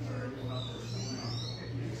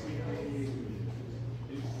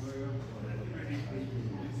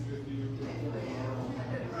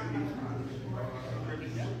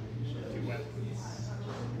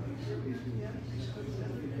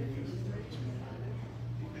 be with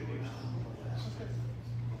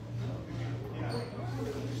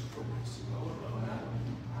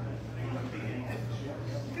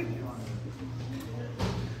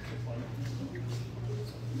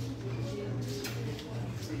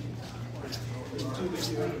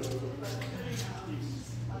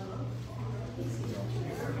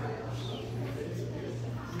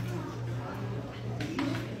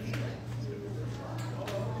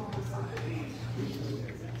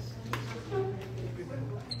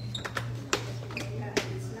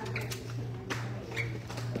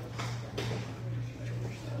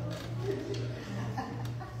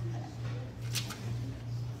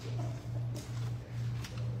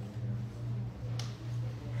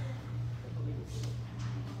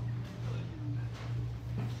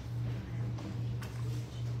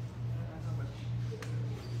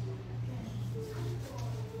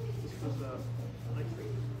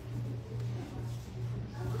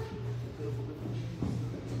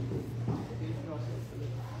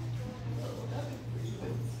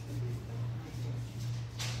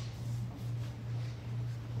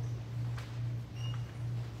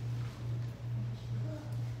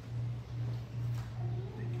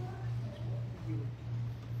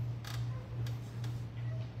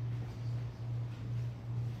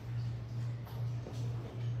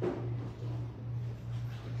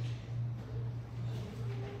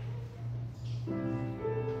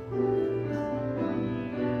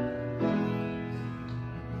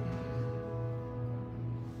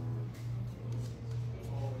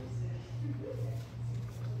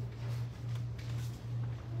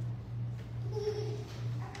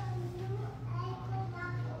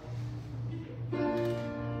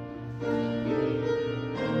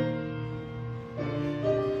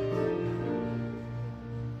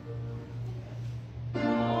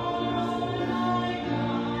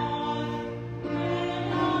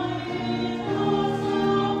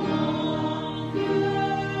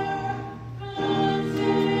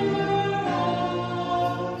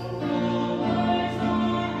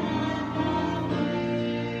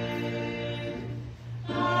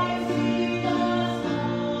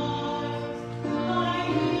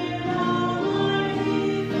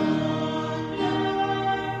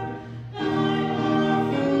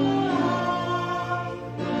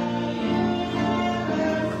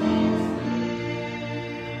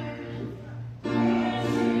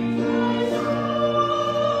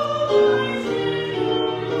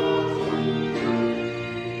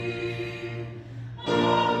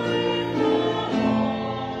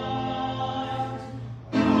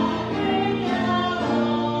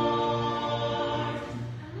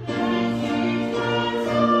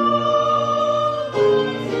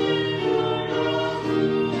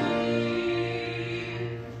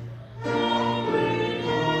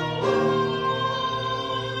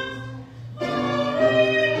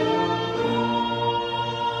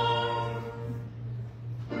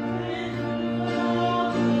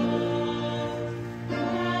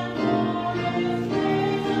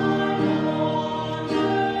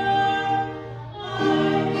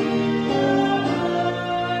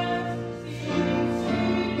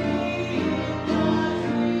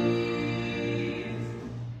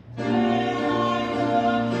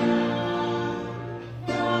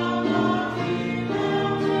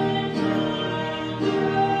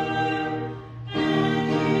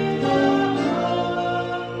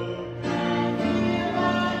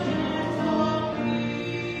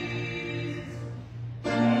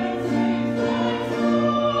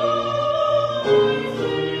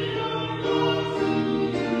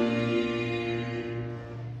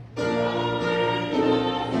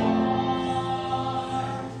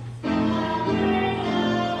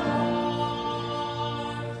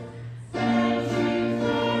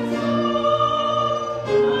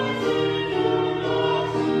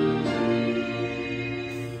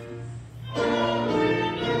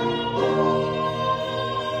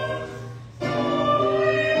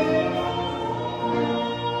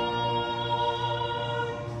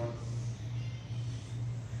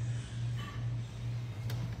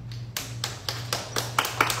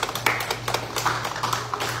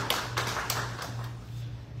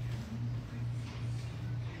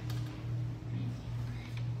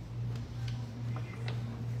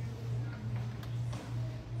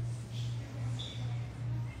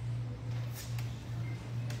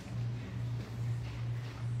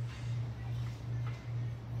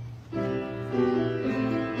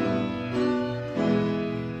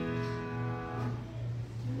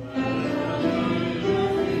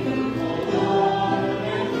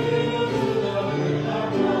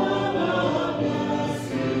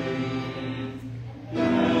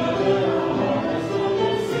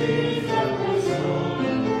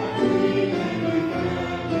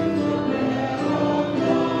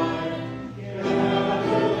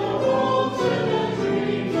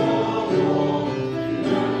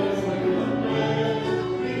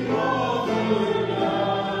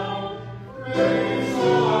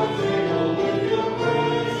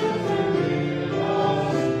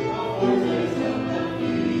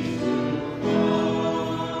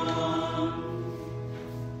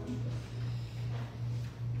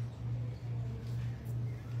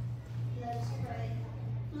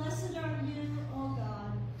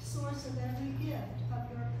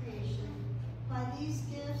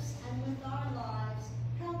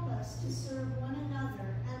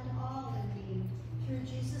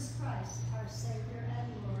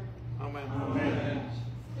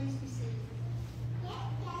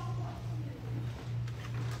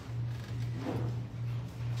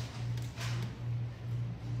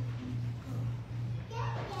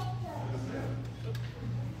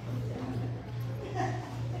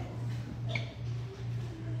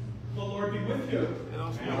you.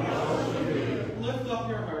 Lift up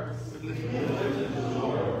your hearts.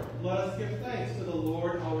 Let us give thanks to the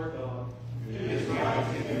Lord our God. It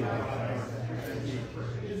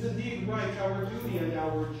is indeed right, our duty and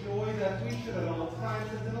our joy, that we should at all times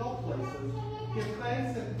and in all places give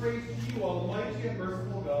thanks and praise to you, Almighty and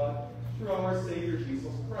merciful God, through our Savior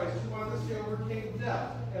Jesus Christ, who on this day overcame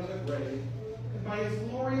death and the grave, and by his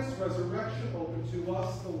glorious resurrection opened to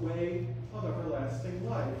us the way of everlasting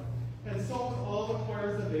life. And so with all the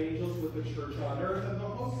choirs of angels, with the church on earth and the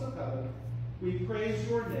hosts of heaven, we praise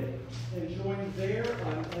your name and join their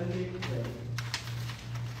unending praise.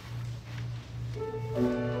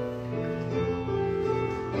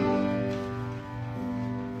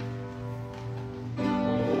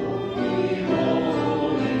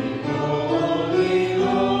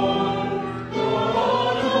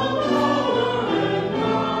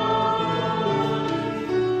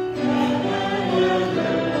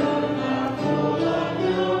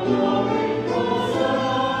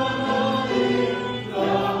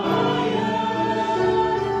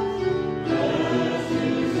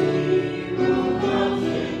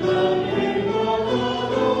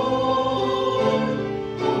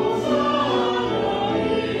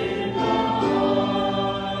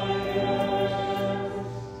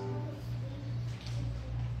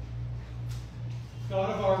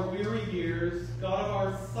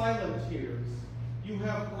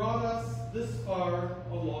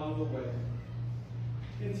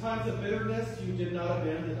 In times of bitterness, you did not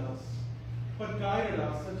abandon us, but guided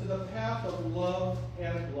us into the path of love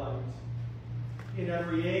and light. In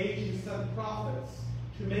every age, you sent prophets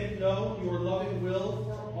to make known your loving will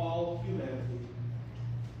for all humanity.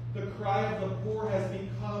 The cry of the poor has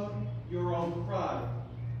become your own cry.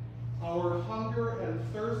 Our hunger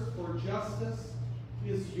and thirst for justice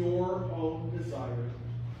is your own desire.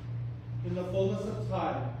 In the fullness of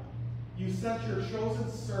time, you sent your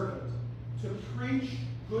chosen servant to preach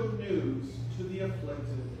good news to the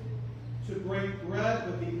afflicted, to break bread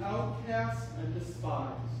with the outcast and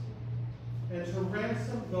despised, and to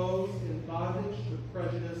ransom those in bondage to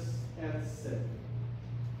prejudice and sin.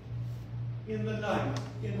 In the night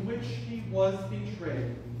in which he was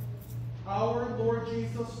betrayed, our Lord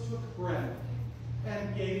Jesus took bread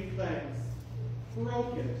and gave thanks,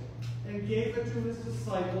 broke it, and gave it to his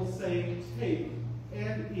disciples, saying, "Take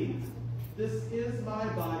and eat. This is my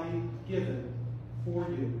body given for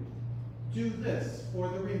you. Do this for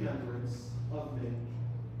the remembrance of me."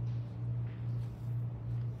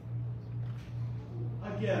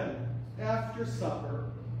 Again, after supper,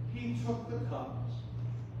 he took the cup,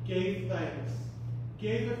 gave thanks,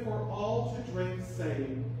 gave it for all to drink,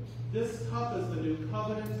 saying, "This cup is the new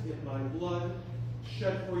covenant in my blood,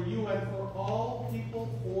 shed for you and for all people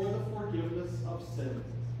for the forgiveness of sins.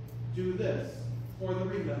 Do this for the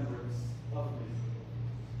remembrance of me."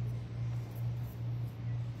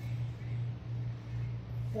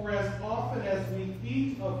 For as often as we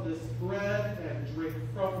eat of this bread and drink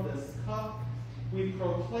from this cup, we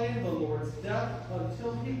proclaim the Lord's death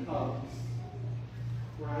until he comes.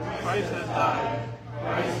 Christ has died.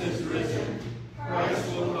 Christ is risen.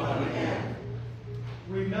 Christ will come again.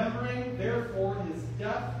 Remembering, therefore, his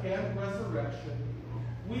death and resurrection,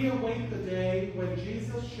 we await the day when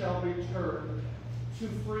Jesus shall return to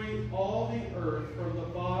free all the earth from the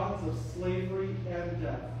bonds of slavery and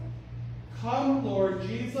death. Come, Lord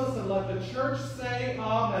Jesus, and let the church say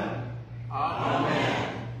Amen.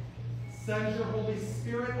 Amen. Send your Holy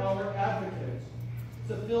Spirit, our advocate,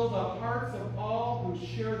 to fill the hearts of all who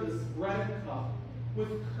share this bread and cup with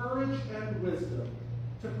courage and wisdom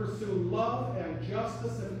to pursue love and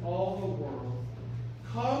justice in all the world.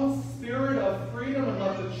 Come, Spirit of freedom, and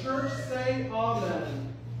let the church say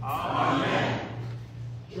Amen. Amen.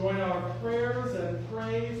 Join our prayers and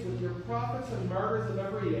praise with your prophets and martyrs of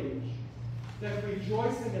every age, that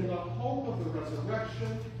rejoicing in the hope of the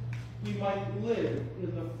resurrection, we might live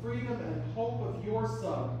in the freedom and hope of your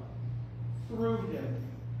Son, through him,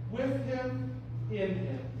 with him, in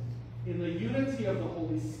him. In the unity of the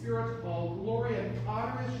Holy Spirit, all glory and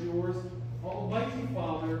honor is yours, Almighty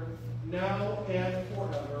Father, now and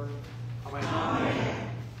forever. Amen.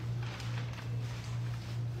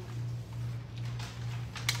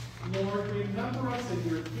 Lord, remember us in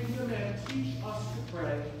your kingdom and teach us to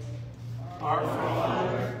pray. Our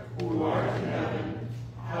Father, who art in heaven,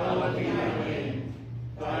 hallowed be thy name.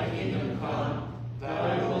 Thy kingdom come,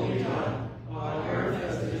 thy will be done, on earth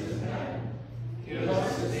as it is in heaven. Give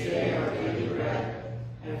us this day our daily bread,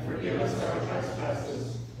 and forgive us our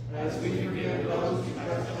trespasses, as we forgive those who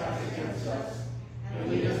trespass against us. And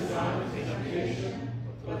lead us not into temptation,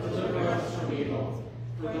 but deliver us from evil.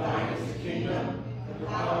 For thine is the kingdom, and the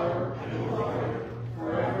power, and the glory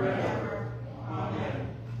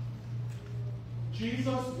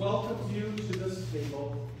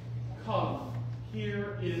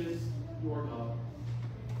is your God.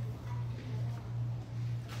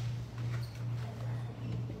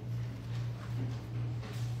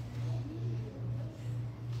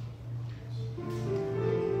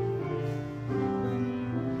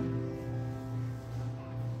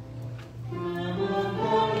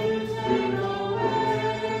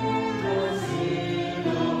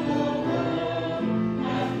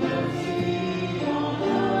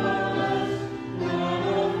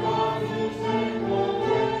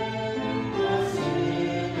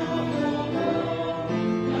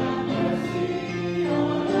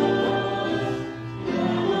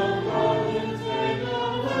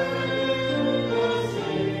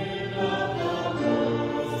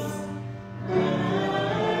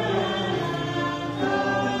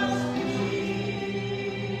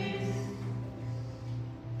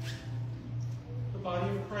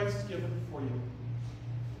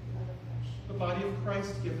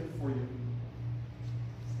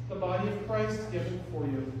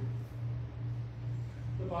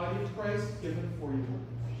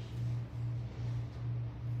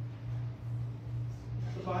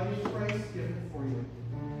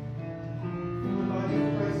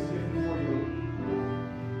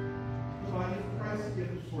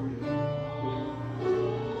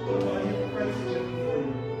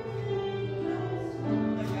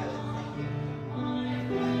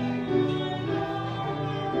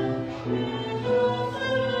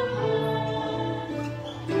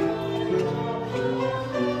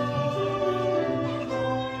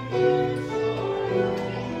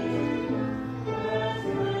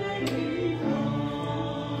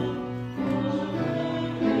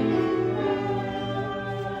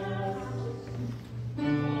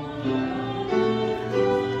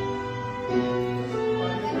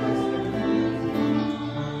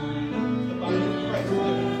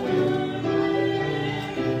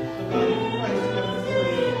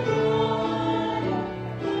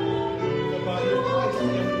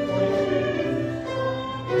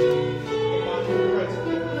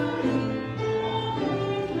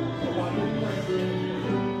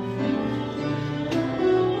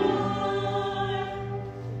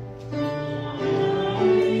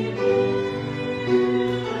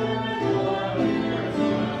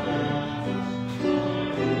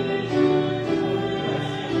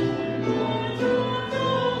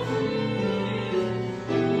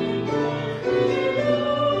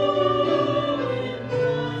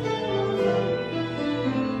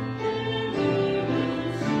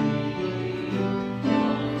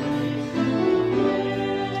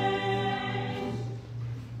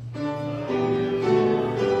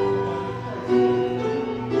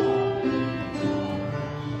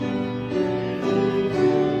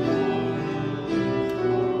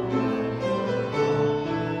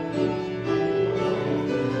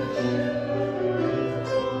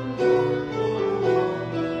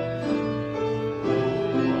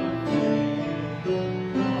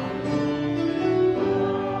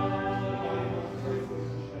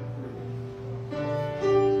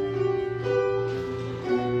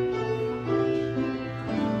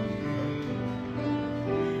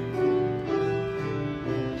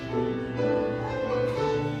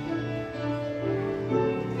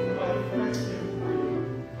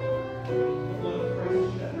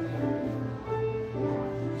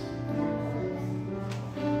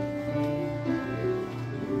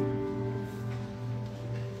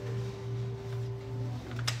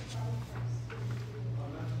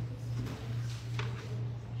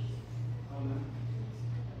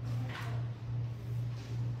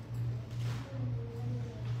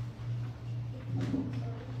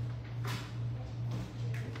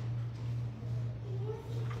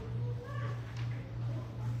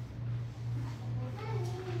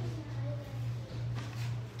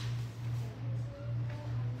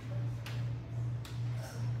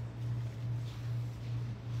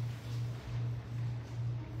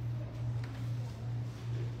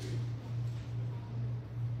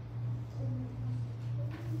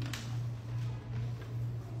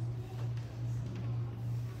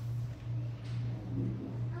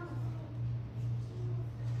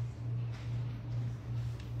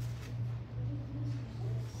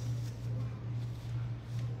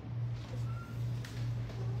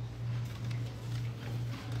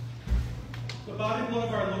 The body and blood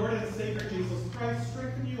of our Lord and Savior Jesus Christ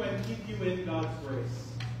strengthen you and keep you in God's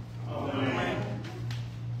grace. Amen.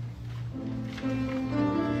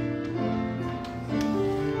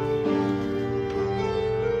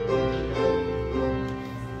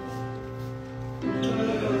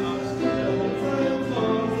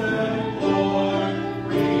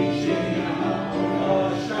 Reaching out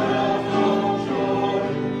a shout of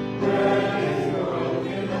joy, bread is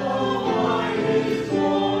broken.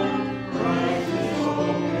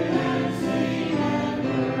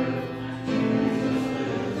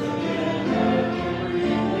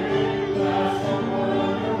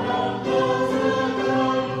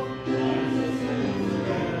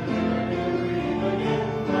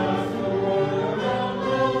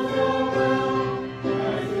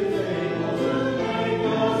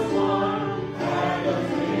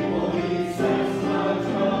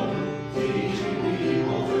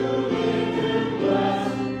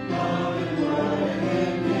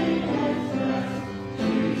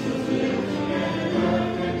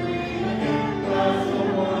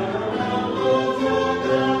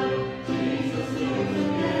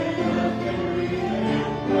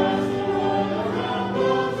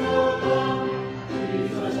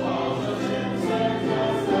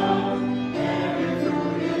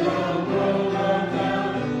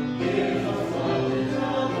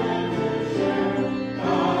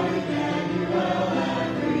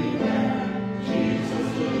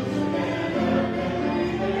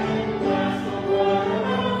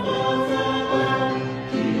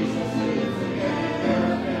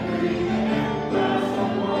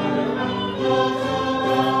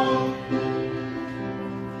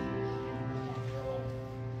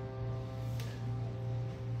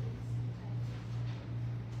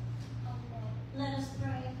 Let us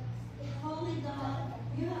pray. Holy God,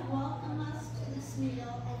 you have welcomed us to this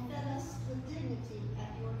meal and fed us with dignity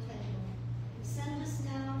at your table. Send us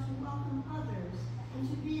now to welcome others and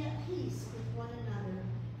to be at peace with one another.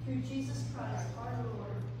 Through Jesus Christ our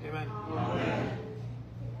Lord. Amen. Amen.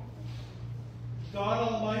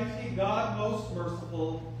 God Almighty, God most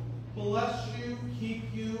merciful, bless you,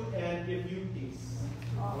 keep you, and give you peace.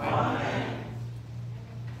 Amen.